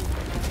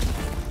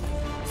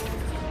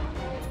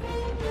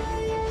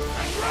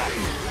 And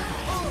ready!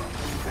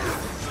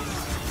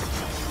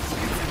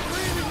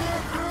 Breathing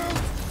there, Groot!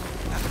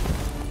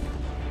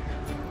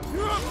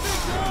 You're up,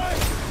 big guy!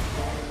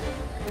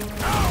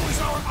 Now is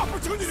our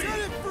opportunity! Set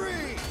it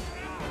free!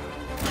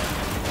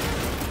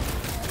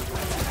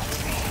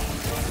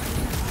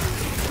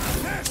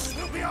 This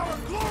will be our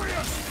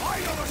glorious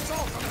final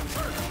assault on the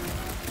church!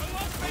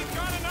 Unless they've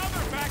got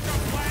another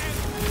backup plan!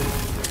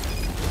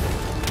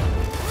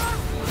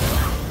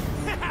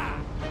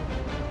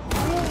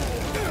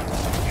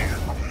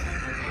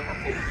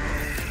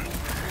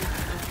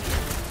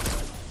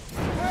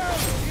 Well,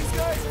 these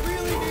guys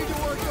really need to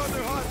work on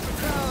their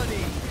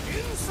hospitality!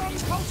 In some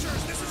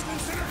cultures, this is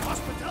considered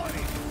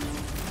hospitality.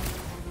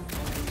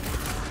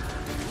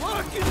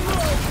 Rock and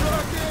roll,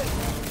 Rocket!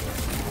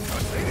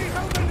 But Lady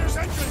Hellbender's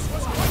entrance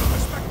was quite a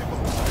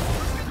spectacle.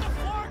 Get the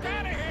flark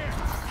out of here!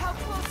 How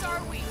close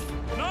are we?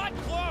 Not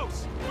close!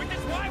 Which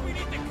is why we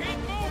need to keep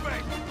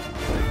moving!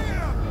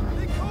 Yeah!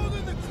 They called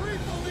in the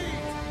creep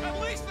elite! At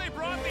least they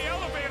brought the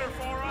elevator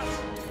for us!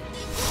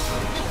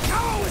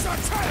 Now is our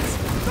chance!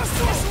 The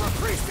sorcerer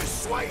priest is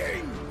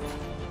swaying!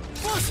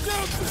 Bust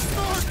out the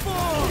start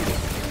ball!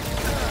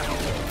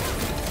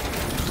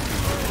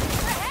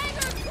 The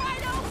hangar's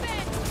wide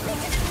open! We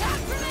can attack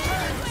from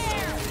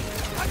anywhere!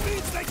 That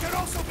means they can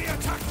also be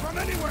attacked from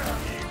anywhere!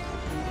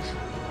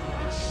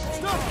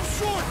 Stop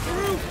short,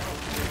 Groot!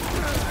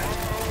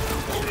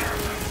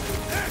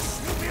 This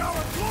will be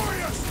our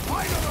glorious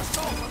final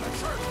assault on the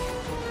church!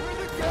 We're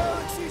the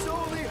galaxy's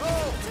only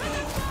hope!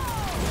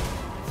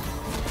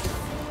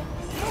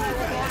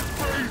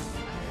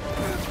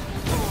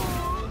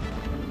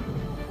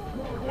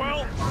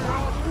 Well...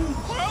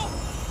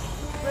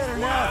 Better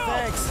now,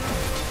 thanks.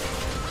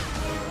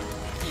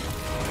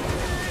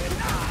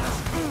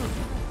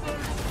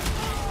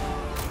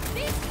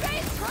 These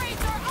space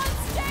cranes are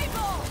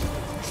unstable!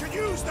 We should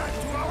use that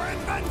to our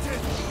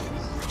advantage!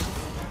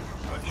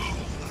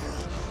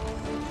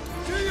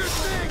 Do your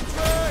thing,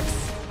 Drax!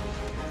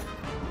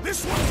 This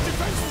one's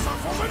defenses are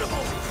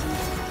formidable!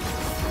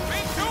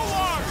 Been too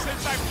long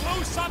since I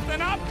blew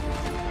something up!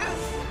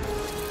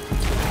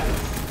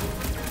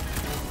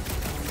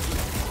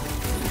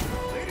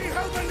 Lady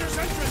Hellbender's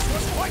entrance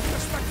was quite a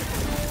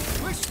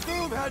spectacle! Wish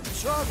Scoob hadn't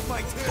chopped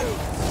my tooth!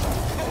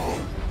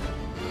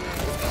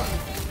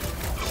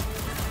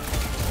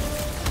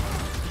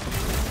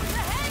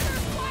 The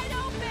hangar's wide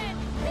open!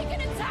 We can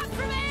attack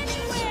from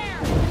anywhere!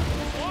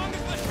 As long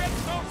as the ships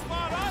don't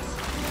spot us,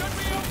 we should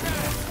be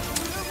okay!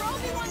 The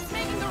Roby one's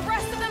making the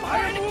rest of them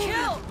harder to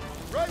kill!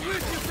 Right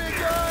with you, big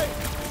guy!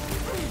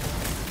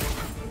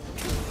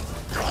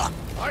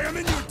 I am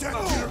in your debt,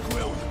 Peter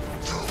Quill!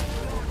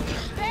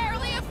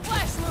 Barely a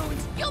flesh wound!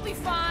 You'll be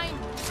fine!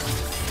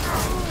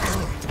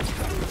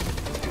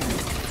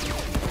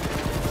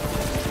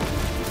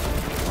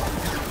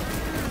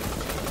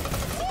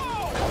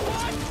 Whoa!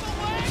 Watch the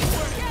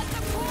language! Get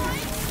the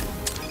point?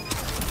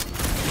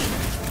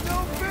 No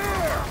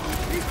fair!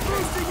 He's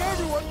boosting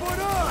everyone but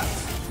us!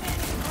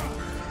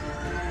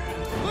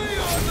 Lay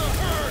on the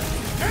herd!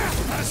 Death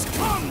has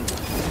come!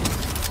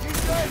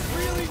 These guys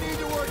really need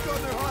to work on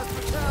their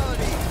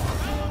hospitality!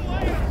 Tell them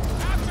later,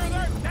 after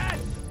they're dead!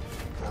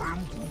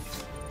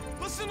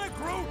 Listen to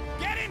Groot!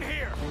 Get in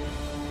here!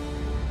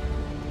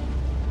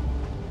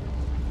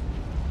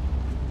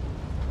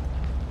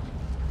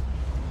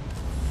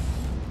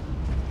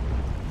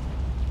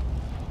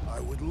 I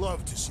would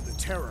love to see the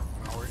terror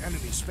on our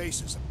enemies'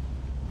 faces.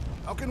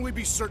 How can we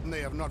be certain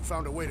they have not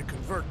found a way to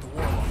convert the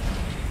Warlock?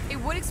 It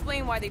would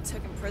explain why they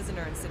took him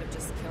prisoner instead of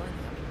just killing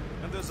him.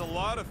 And there's a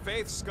lot of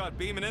faith Scott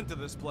beaming into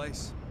this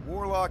place.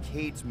 Warlock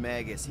hates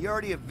Magus. He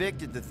already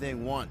evicted the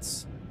thing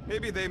once.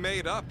 Maybe they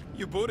made up.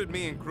 You booted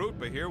me and Groot,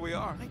 but here we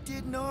are. I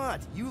did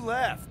not. You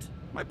left.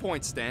 My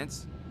point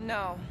stands.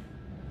 No.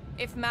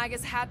 If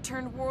Magus had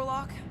turned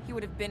Warlock, he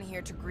would have been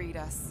here to greet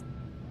us.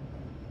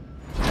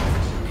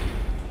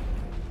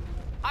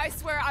 I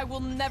swear I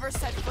will never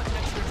set foot in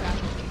a church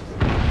after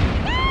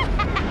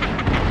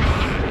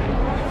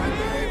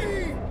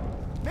Baby!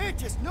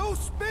 Mantis, no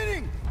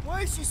spinning!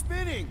 Why is she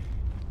spinning?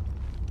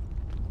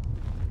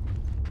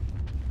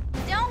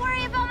 Don't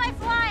worry about my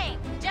flying.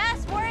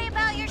 Just worry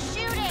about your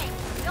shooting.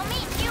 You'll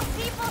meet new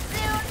people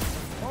soon.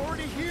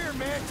 Already here,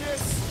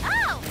 Mantis.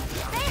 Oh!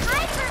 Say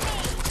hi for me!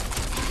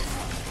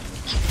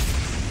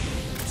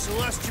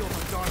 Celestial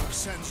Madonna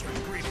sends her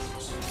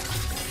greetings.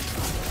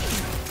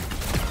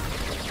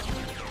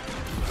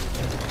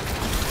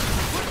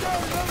 Look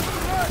out, another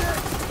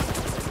fanatic!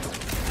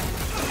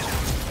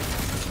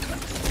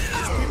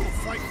 These people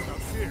fight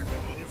without fear.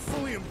 They've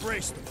fully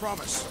embraced the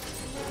promise.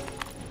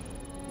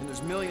 And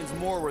there's millions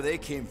more where they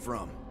came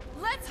from.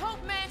 Let's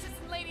hope Mantis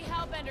and Lady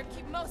Hellbender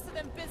keep most of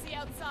them busy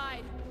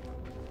outside.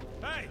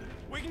 Hey,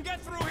 we can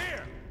get through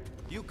here.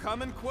 You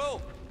coming,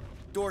 Quill?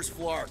 Door's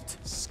flarked.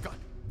 Scut.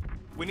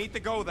 We need to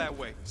go that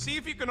way. See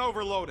if you can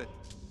overload it.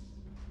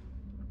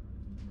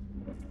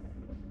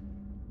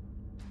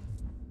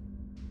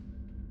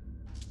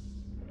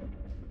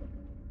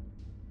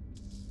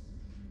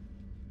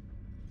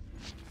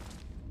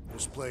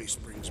 This place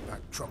brings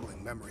back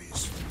troubling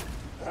memories.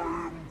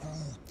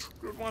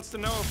 Groot wants to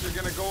know if you're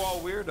gonna go all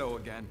weirdo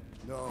again.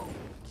 No.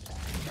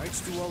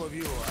 Thanks to all of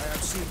you, I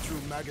have seen through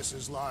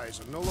Magus's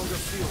lies and no longer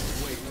feel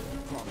the weight of the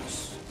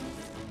promise.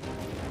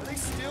 Are they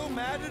still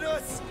mad at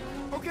us?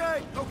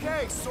 Okay,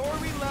 sorry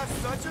we left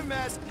such a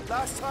mess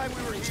last time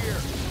we were here.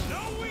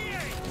 No, we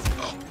ain't.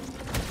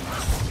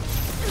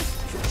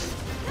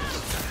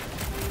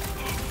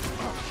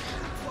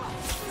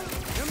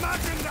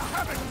 Imagine the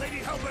havoc Lady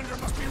Hellbender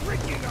must be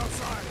wreaking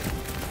outside!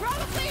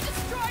 Probably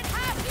destroyed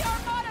half the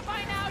Armada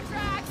by now,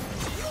 Drax!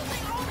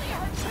 Using only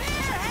her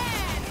bare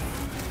hands!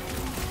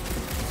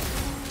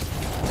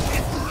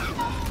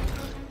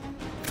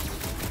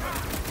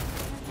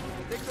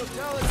 Think they'll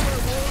tell us where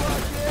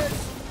Warlock is?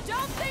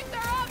 Don't think they're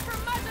up for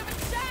much of a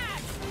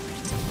chat!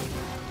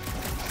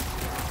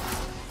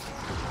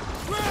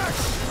 Drax!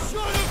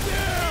 Shut him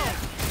down!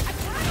 I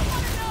kinda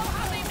wanna know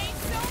how they made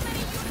so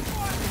many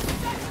uniforms in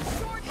such a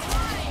short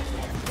time!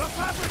 The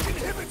fabric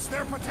inhibits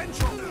their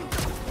potential!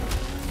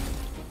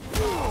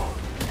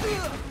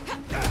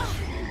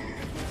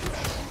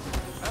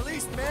 At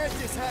least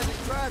Mantis hasn't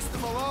crashed the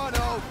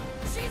Milano.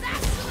 She's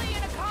actually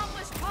an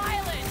accomplished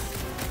pilot!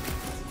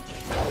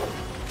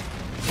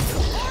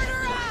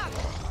 Order up!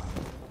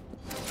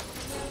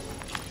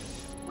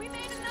 We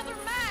made another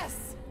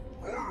mess!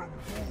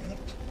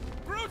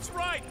 Groot's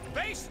right.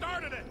 They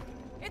started it.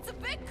 It's a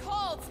big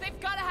cult. They've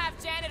gotta have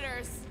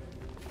janitors.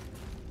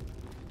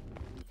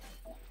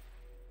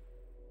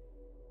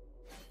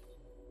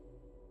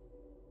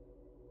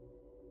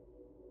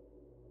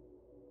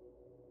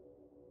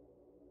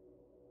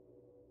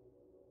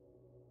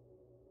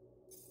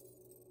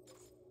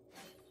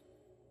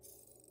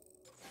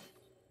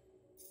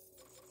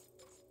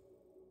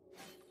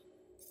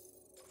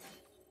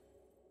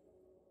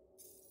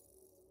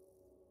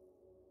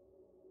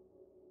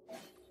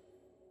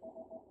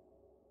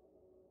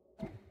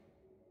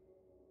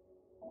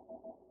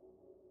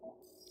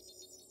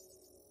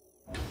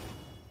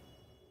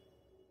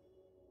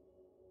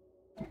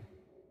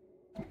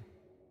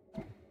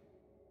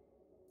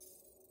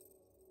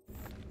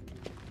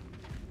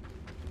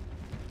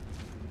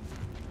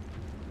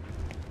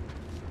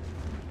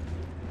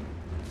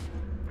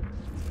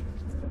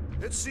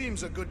 It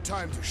seems a good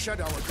time to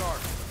shed our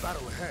guard for the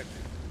battle ahead.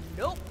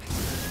 Nope.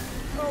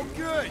 Oh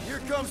good, here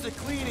comes the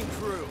cleaning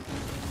crew.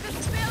 The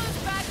spill is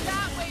back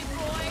that way,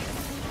 boys.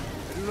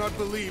 I do not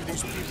believe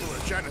these people are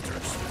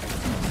janitors.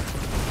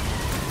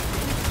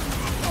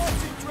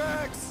 Awesome,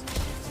 Drax!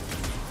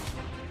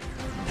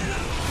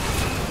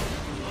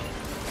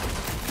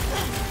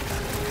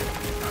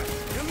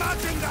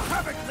 Imagine the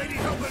havoc Lady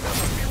Hellbender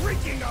must be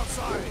wreaking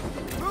outside!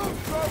 Groot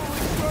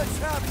probably crushed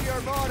half the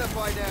Armada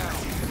by now.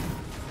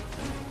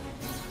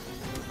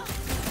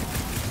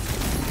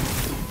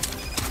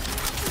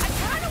 I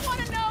kinda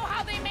wanna know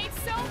how they made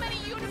so many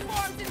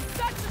uniforms in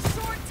such a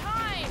short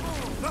time.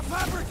 The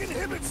fabric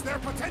inhibits their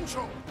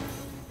potential!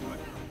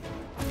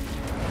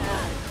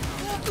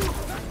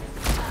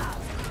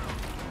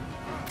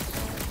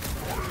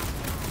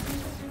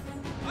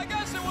 I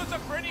guess it was a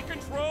pretty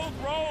controlled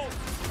roll.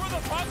 For the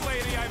bug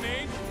lady, I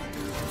mean.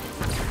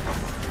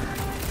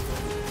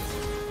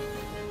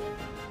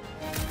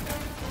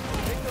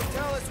 Think they'll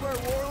tell us where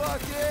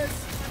Warlock is?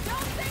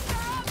 Don't think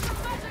they're up for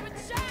much of a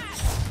chat.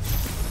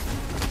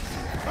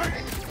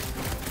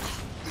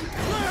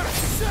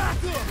 Sack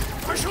them!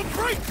 I shall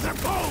break their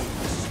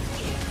bones!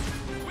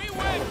 We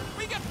win.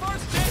 We get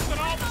first dibs on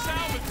all the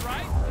salvage,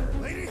 right?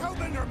 Lady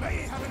Hellbender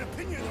may have an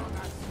opinion on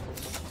that.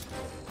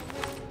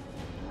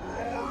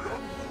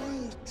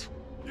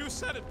 You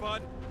said it,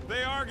 bud.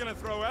 They are gonna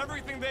throw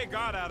everything they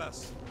got at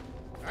us.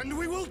 And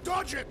we will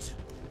dodge it!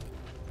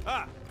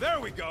 Ah, there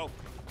we go.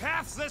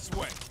 Path's this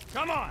way.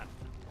 Come on.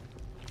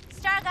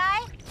 Star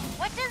Guy,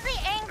 what does the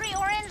angry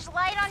orange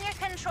light on your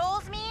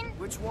controls mean?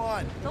 Which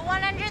one? The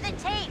one under the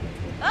tape.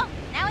 Oh,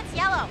 now it's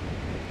yellow.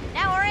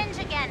 Now orange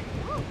again.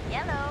 Ooh,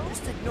 yellow.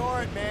 Just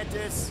ignore it,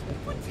 Mantis.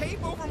 Put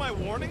tape over my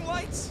warning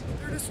lights?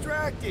 They're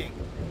distracting.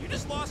 You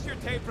just lost your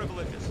tape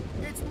privileges.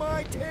 It's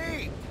my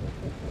tape.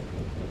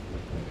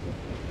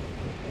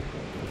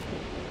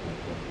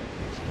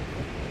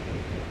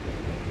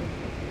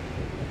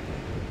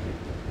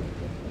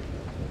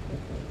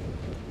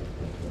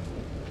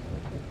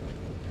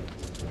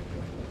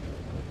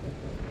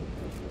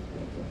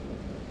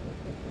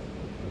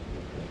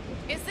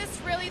 Is this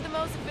really the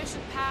most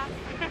efficient path?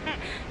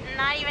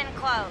 Not even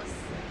close.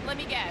 Let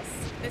me guess.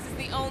 This is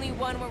the only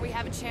one where we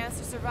have a chance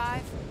to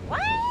survive?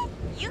 What?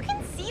 You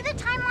can see the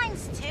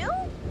timelines too?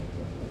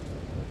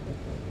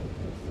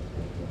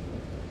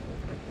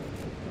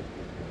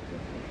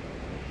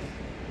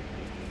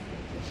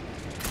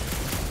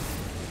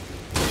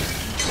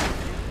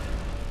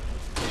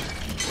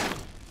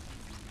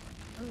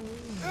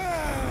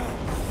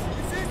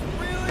 Is this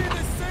really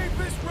the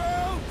safest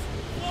route?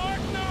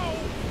 Lord, no!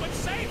 But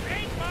safe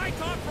ain't my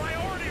top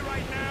priority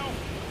right now.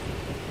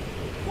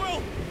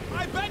 Well,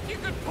 I bet you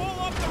could pull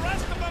up the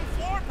rest of them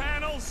floor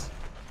panels.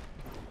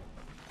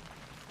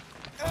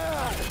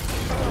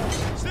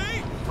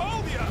 See?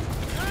 Told ya!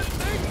 Good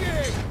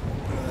thinking!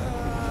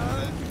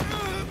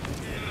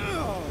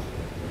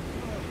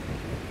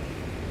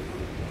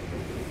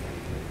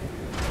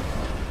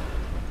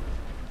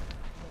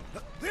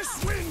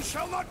 This wind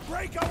shall not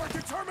break our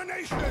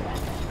determination!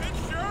 It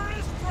sure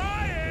is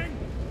trying!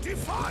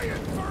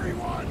 Defiant, furry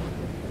one!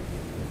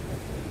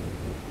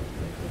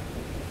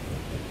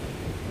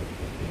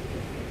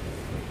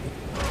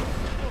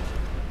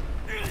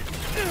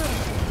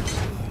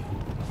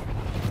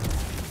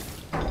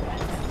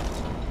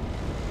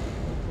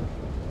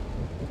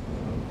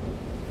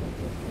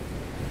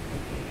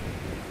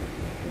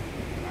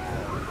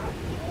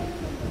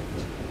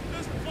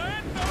 Just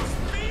plant those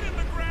feet in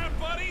the ground,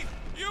 buddy!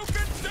 You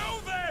can do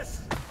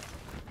this!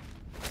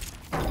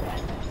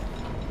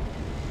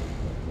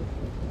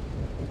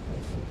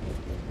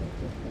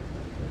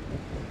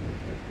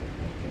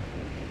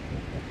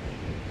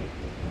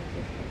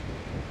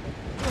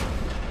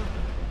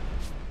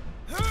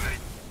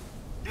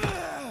 You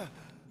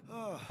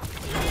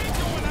ain't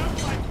going out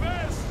like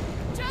this!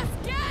 Just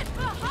get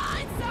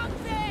behind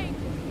something!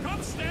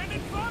 Come stand in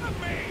front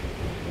of me!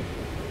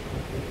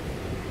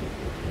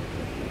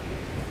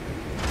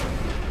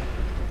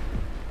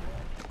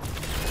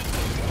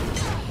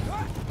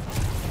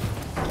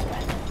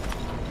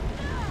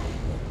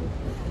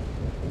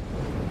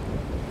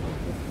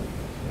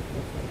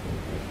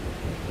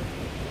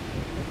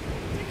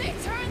 Did they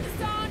turn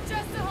this on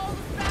just to hold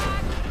us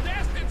back?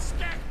 Nested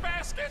scack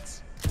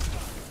baskets!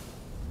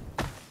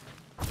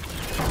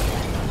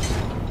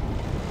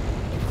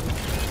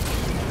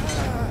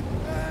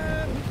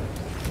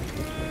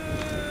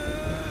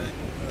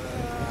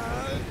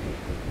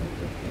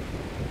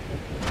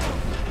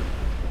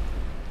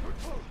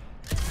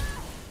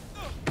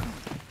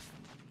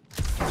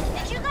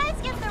 Did you guys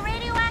get the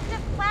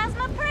radioactive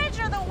plasma bridge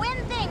or the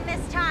wind thing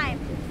this time?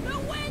 The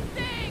wind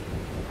thing!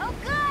 Oh,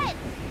 good!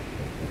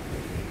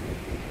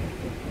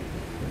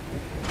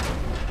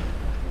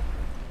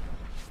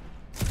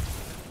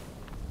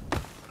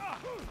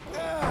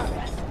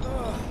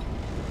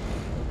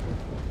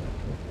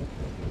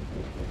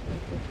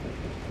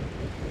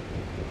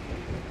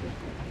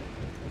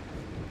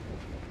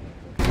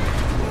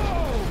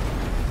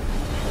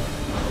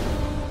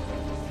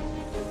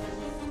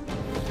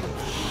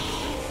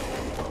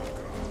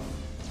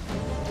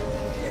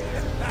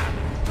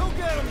 Go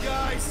get him,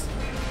 guys!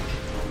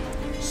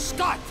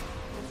 Scott!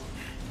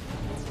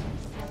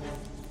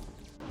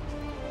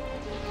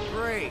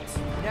 Great.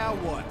 Now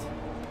what?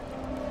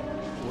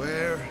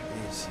 Where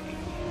is he?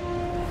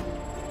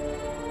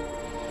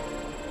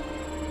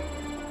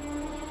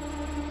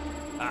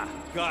 Ah,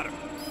 got him.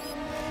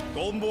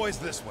 Golden Boy's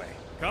this way.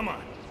 Come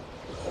on.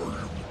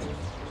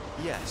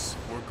 Yes,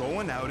 we're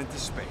going out into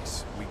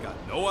space. We got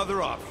no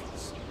other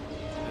options.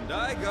 And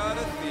I got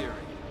a theory.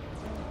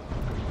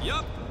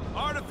 Yup,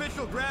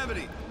 artificial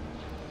gravity.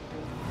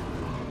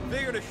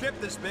 Figured a ship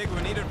this big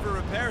would need it for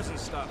repairs and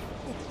stuff.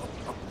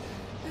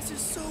 This is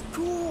so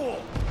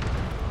cool!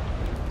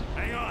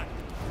 Hang on.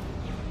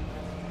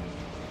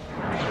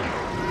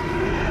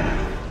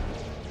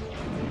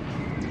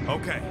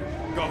 Okay,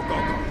 go, go,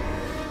 go.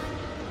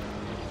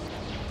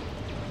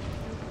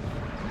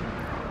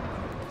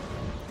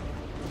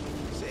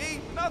 See?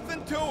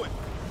 Nothing to it.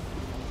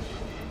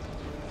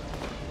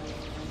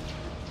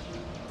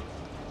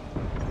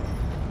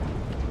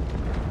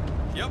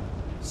 Yep,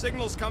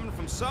 signal's coming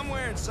from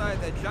somewhere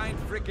inside that giant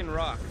frickin'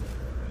 rock.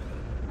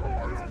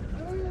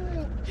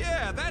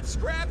 Yeah, that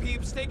scrap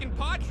heap's taking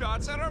pot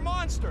shots at our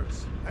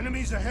monsters.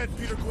 Enemies ahead,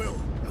 Peter Quill.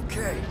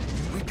 Okay,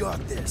 we got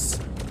this.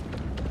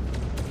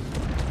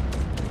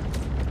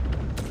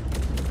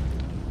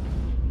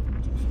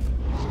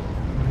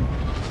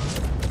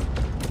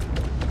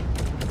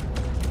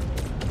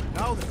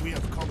 Now that we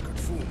have conquered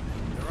Foom,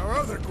 there are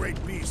other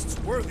great beasts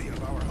worthy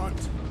of our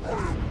hunt.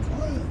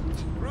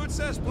 Groot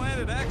says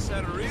Planet X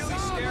had a really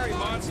scary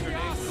monster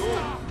named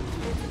Goon.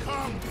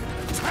 Come,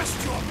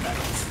 test your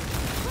mettle.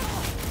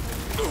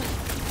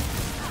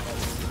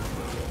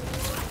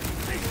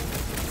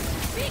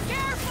 Be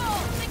careful!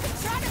 They could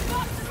try to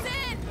box us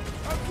in!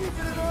 I'm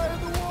keeping an eye on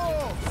the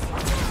wall!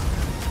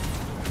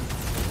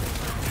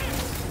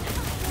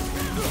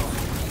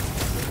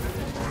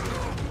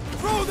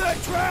 Throw that,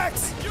 Drax!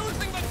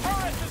 Using the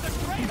turret is a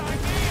great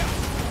idea!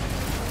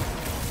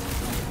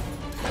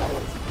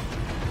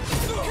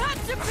 Cut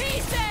to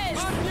pieces!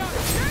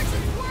 Church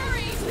is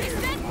worried! They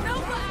sent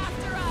Nova after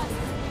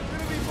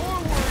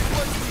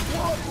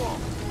people!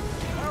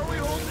 How are we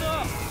holding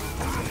up?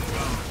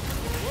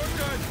 We're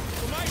good.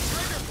 Well, my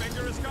trigger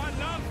finger has gotten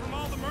numb from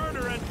all the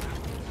murdering.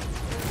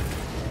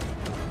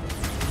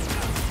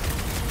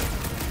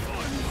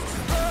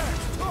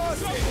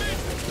 Something!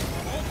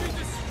 Won't be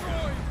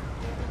destroyed!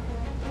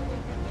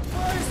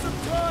 Buy some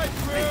time,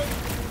 Grim!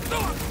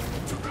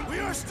 We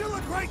are still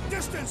a great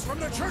distance from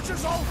the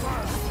church's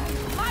altar!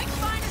 Might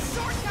find a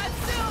shortcut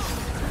soon!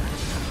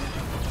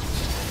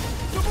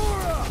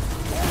 Tamura!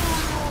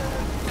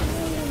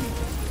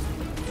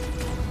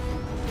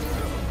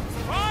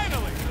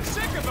 Finally!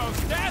 Sick of those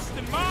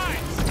Dastan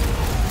mines!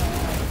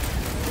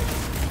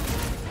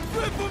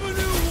 Rip him a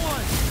new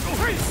one!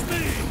 Face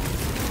me!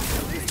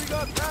 At least we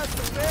got past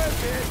the bear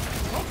pit.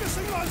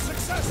 Focusing on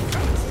success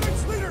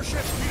demonstrates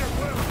leadership, Peter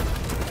Quill!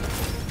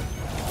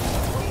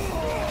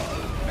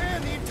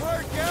 Man, the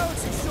entire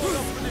galaxy showed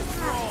up for this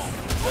brawl.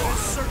 That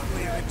is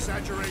certainly an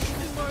exaggeration.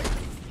 My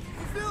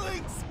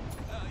feelings.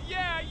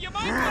 Yeah, you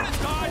might want to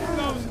dodge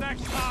those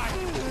next time!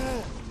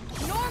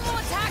 Normal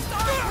attacks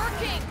aren't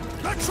working!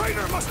 The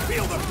traitor must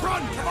feel the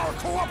brunt of our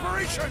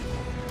cooperation!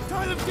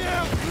 Tie them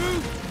down,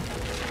 Groot!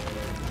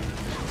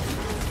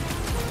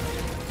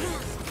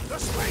 The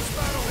space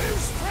battle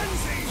is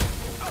frenzy!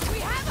 We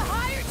have a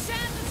higher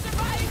chance of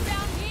surviving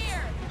down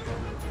here!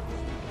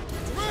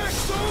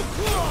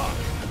 Drax-O-Claw!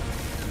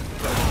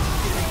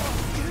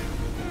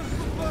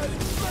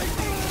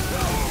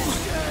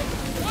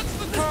 What's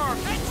the car?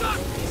 Heads up!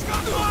 He's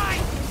got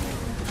mine!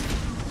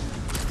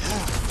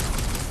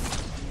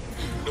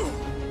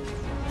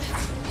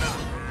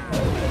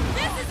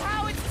 This is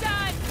how it's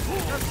done!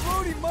 That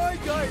floating mine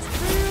guy is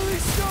really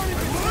starting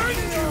to turn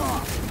me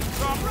off!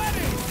 I'm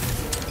ready!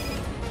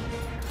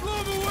 Blow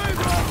him away,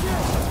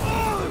 Rocket!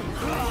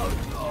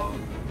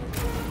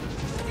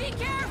 Be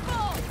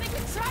careful! They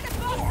can try to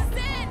box us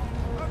in!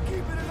 I'm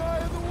keeping an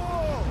eye on the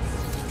walls!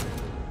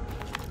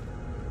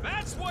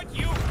 That's what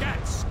you get,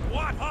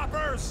 squat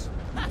hoppers!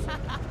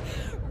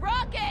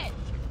 Rocket!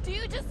 Do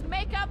you just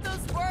make up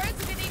those words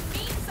or do they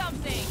mean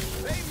something?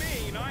 They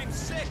mean I'm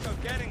sick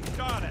of getting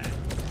shot at.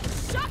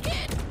 Shuck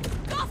it!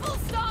 Guffle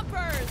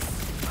stompers!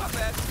 Not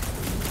bad.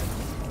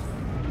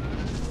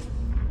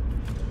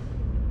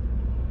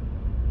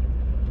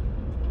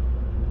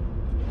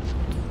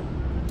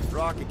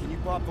 Rocket, can you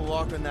pop the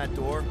lock on that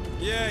door?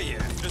 Yeah,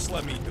 just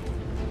let me do it.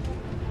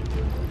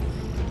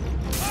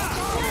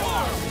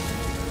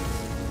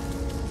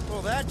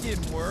 Well, that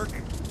didn't work.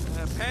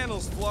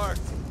 Panel's flarked,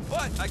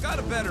 but I got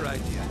a better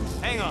idea.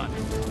 Hang on.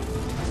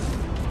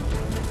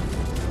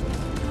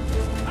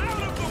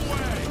 Out of the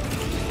way!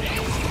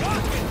 It's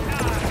rocket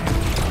time!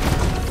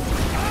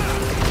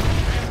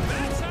 And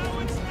that's how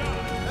it's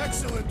done!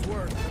 Excellent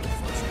work.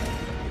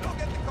 You don't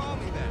get to call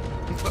me that.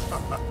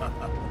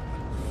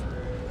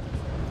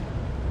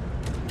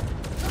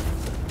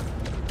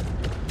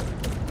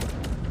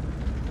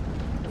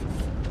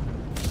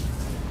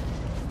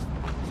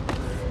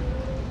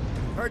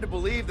 Hard to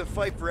believe the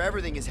fight for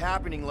everything is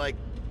happening, like,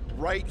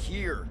 right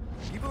here.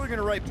 People are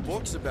gonna write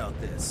books about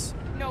this.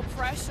 No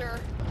pressure.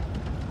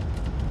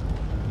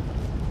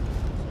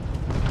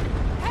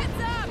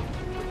 Heads up!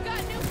 We've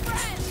got new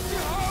friends!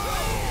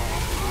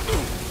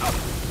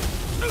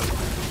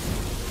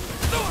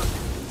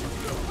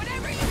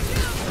 Whatever you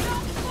do,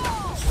 don't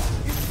fall!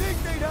 You'd think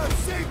they'd have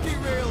safety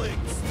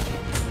railings!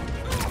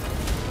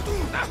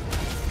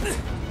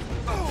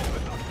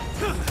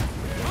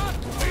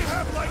 We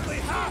have likely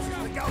half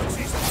the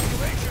galaxy's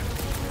population.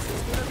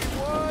 It's gonna be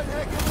one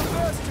heck of a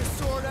mess to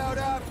sort out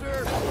after.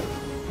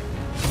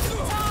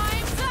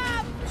 Time's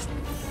up!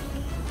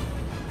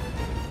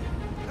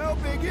 How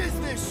big is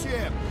this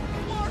ship?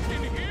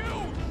 Fucking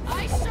huge!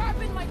 I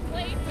sharpened my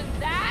blade for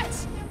that!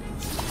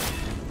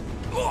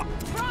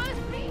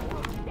 Promise me!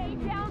 Stay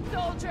down,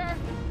 soldier!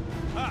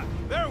 Ah,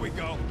 there we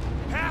go.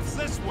 Path's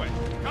this way.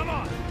 Come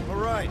on. All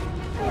right.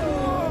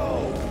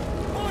 Whoa!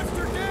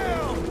 Monster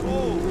down!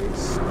 Holy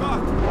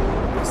Scott!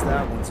 Guess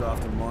that one's off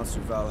to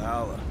Monster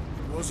Valhalla.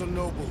 It was a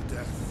noble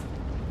death.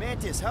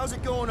 Mantis, how's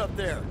it going up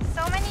there?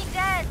 So many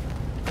dead.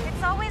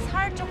 It's always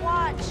hard to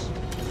watch.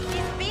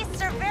 These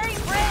beasts are very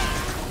brave.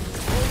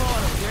 Hold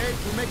on, okay?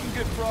 We're making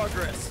good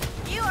progress.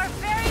 You are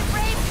very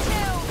brave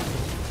too.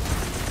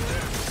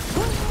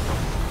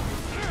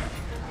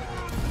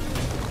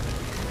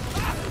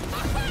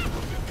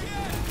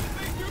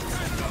 They do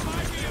kind of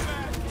remind me of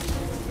that.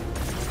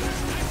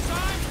 Next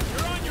time,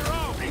 you're on your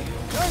own.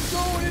 I'm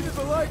going into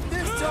the light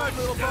this time,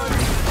 little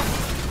buddy!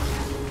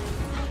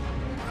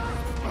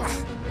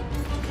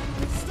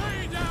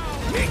 Stay down!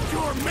 Meet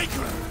your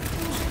maker!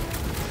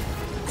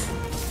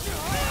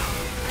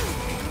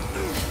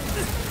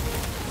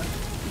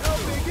 How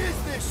big is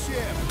this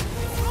ship?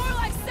 More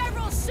like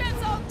several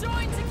ships all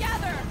joined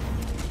together!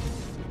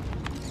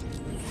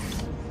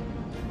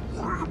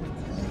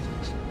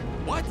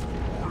 What?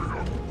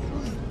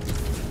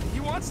 He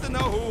wants to know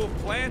who will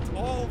plant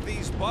all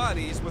these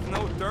bodies with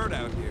no dirt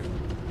out here.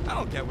 I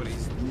don't get what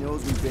he's... He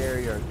knows we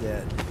bury our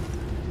dead.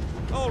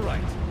 All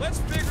right, let's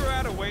figure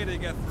out a way to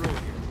get through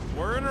here.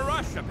 We're in a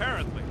rush,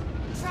 apparently.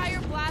 Try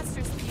your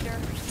blasters, Peter.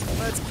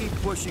 Let's keep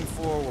pushing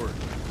forward.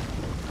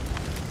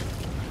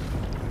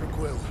 Peter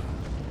Quill,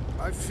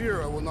 I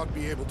fear I will not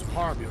be able to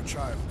harm your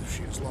child if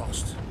she is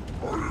lost.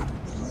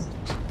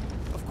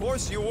 Of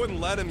course you wouldn't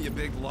let him, you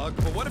big lug,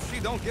 but what if she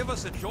don't give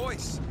us a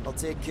choice? I'll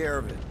take care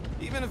of it.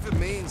 Even if it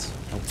means...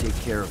 I'll take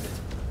care of it.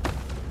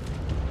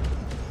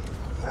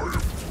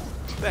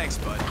 Thanks,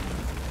 bud.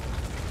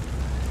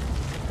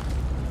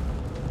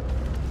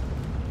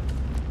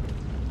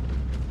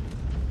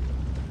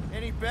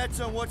 Any bets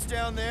on what's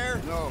down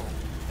there? No.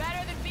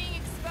 Better than being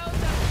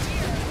exposed up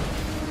here.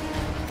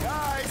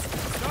 Guys,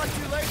 it's not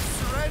too late to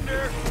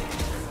surrender.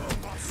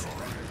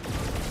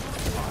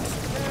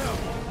 Now,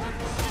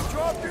 just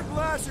drop your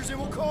blasters and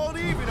we'll call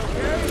it even,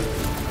 okay?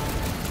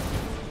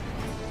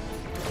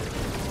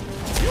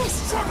 You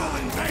struggle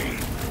in vain!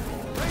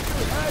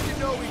 Ranger had to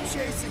know we're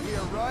chasing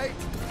here, right?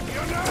 He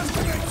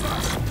underestimates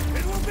us!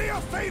 It will be a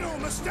fatal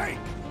mistake!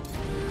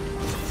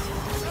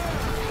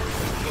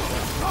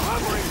 The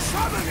hovering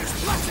shaman is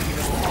blessing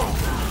his world!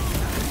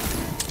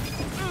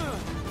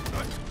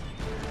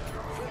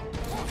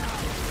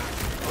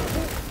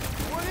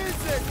 What is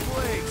this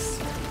place?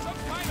 Some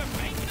kind of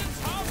maintenance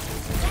house?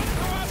 Don't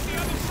go out the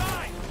other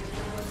side!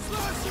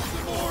 Slash it,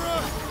 Gamora!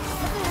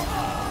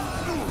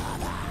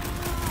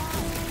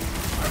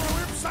 I will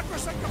rip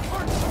Sacrosanct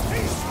apart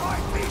piece by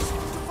piece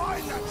to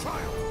find that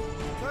child!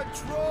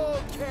 Control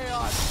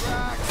chaos,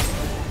 Drax!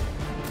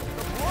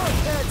 The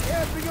bloodhead's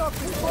amping up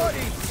his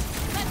buddies!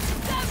 Let's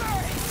sever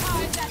his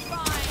ties that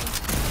bind.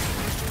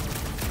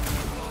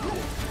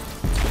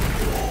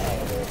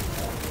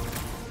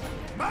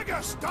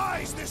 Magus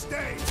dies this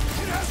day!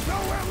 It has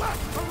nowhere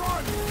left to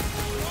run!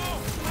 Whoa!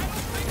 I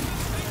don't think this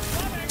thing's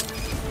running!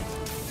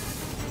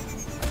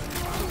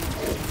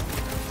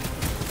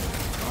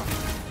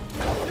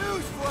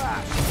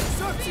 Newsflash!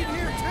 Sucks in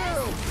here too!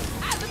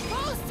 As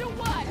opposed to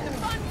what? The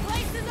fun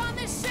places on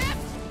this ship?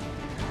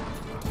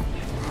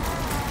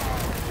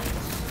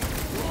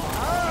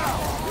 Ow!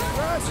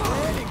 Crash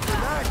landing for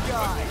that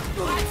guy!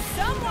 Let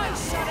someone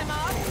shut him up!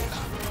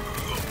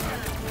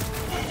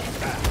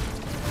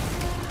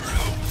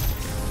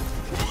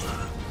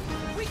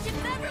 We can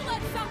never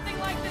let something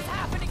like this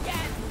happen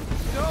again!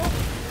 Nope!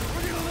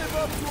 We're gonna live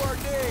up to our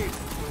name!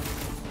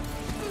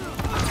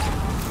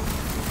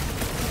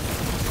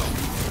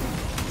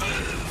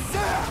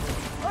 Zap!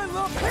 I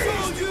love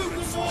killing you,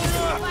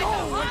 Gamora! Like a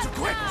hot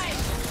knife!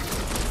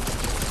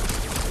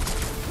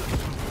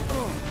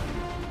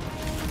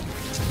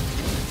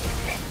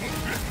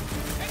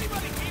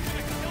 Anybody keeping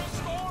a kill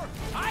score?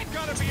 I've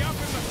gotta be up in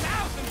the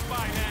thousands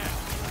by now!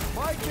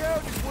 My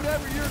count is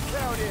whatever your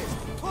count is,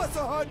 plus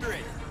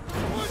 100!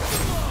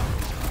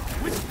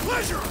 With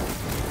pleasure!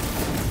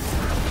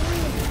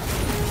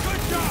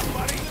 Good job,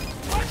 buddy!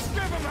 Let's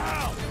give him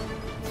hell!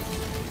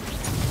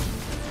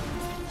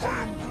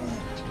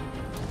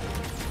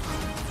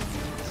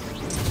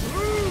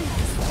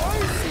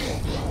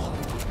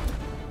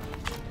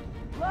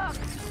 Look,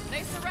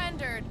 they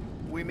surrendered.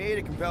 We made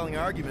a compelling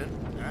argument.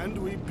 And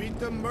we beat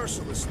them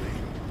mercilessly.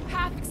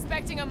 Half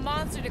expecting a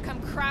monster to come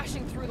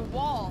crashing through the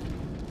wall.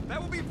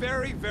 That would be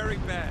very, very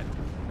bad.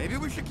 Maybe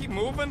we should keep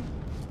moving?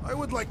 I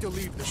would like to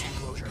leave this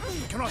enclosure.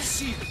 I cannot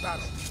see the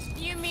battle.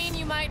 You mean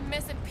you might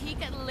miss a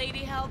peek at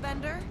Lady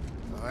Hellbender?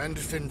 And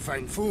Fin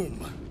Fang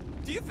Foom.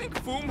 Do you think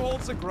Foom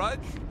holds a grudge?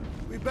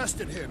 We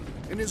bested him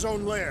in his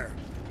own lair.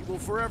 He will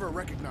forever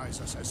recognize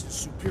us as his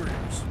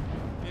superiors.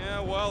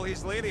 Yeah, well,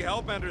 he's Lady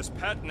Hellbender's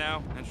pet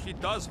now, and she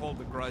does hold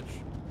a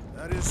grudge.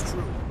 That is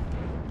true.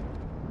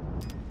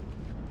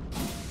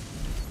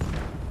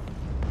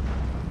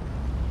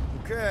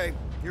 Okay,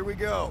 here we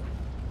go.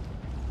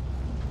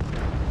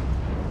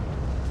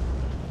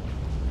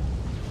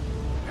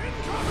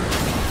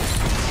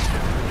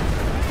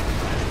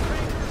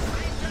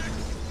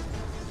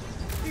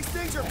 These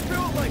things are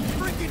built like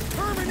freaking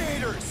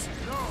Terminators!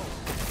 No,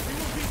 we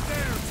will be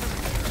there to...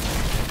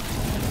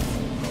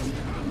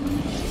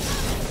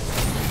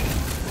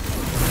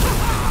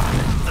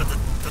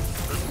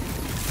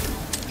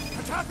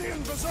 Catathian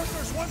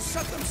berserkers once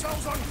set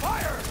themselves on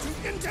fire to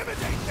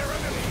intimidate their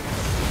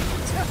enemies!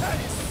 That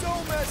is so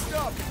messed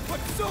up, but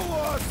so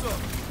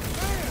awesome!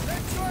 Man,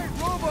 that giant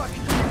robot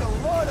can take a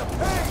lot of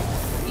pain!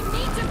 You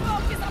need to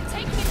focus on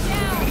taking it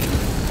down!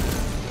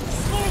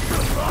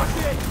 Smoker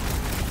rocket!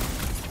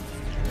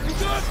 You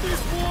got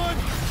this one!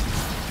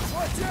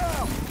 Watch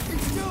out!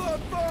 He's still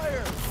on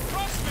fire!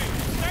 Trust me,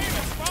 staying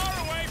as far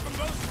away from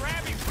those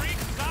grabby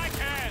freaks as I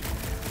can!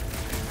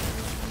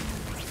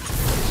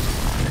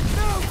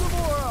 No,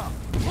 Gamora!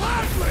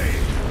 Gladly!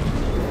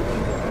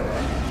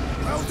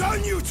 Well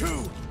done, you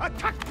two! A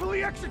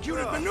tactfully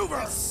executed maneuver!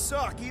 They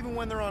suck even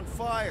when they're on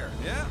fire.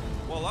 Yeah?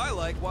 Well, I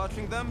like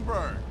watching them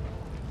burn.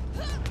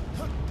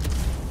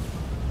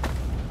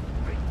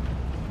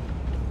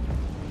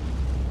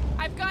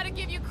 I've got to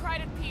give you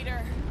credit,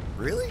 Peter.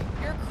 Really?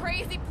 Your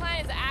crazy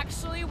plan is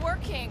actually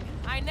working.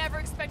 I never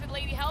expected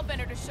Lady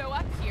Hellbender to show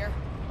up here.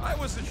 I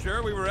wasn't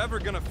sure we were ever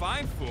gonna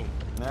find Foom.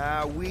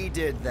 Nah, we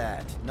did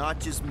that, not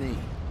just me.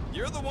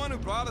 You're the one who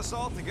brought us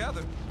all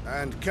together.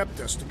 And kept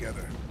us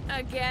together.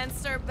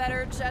 Against our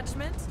better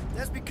judgment?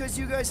 That's because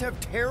you guys have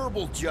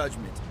terrible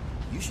judgment.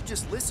 You should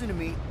just listen to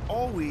me,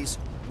 always,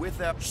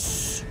 without—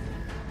 Shh!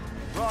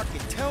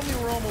 Rocket, tell me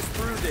we're almost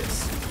through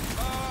this.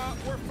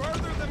 We're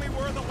further than we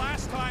were the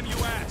last time you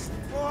asked.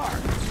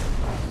 Clark!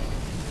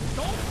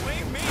 Don't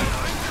blame me!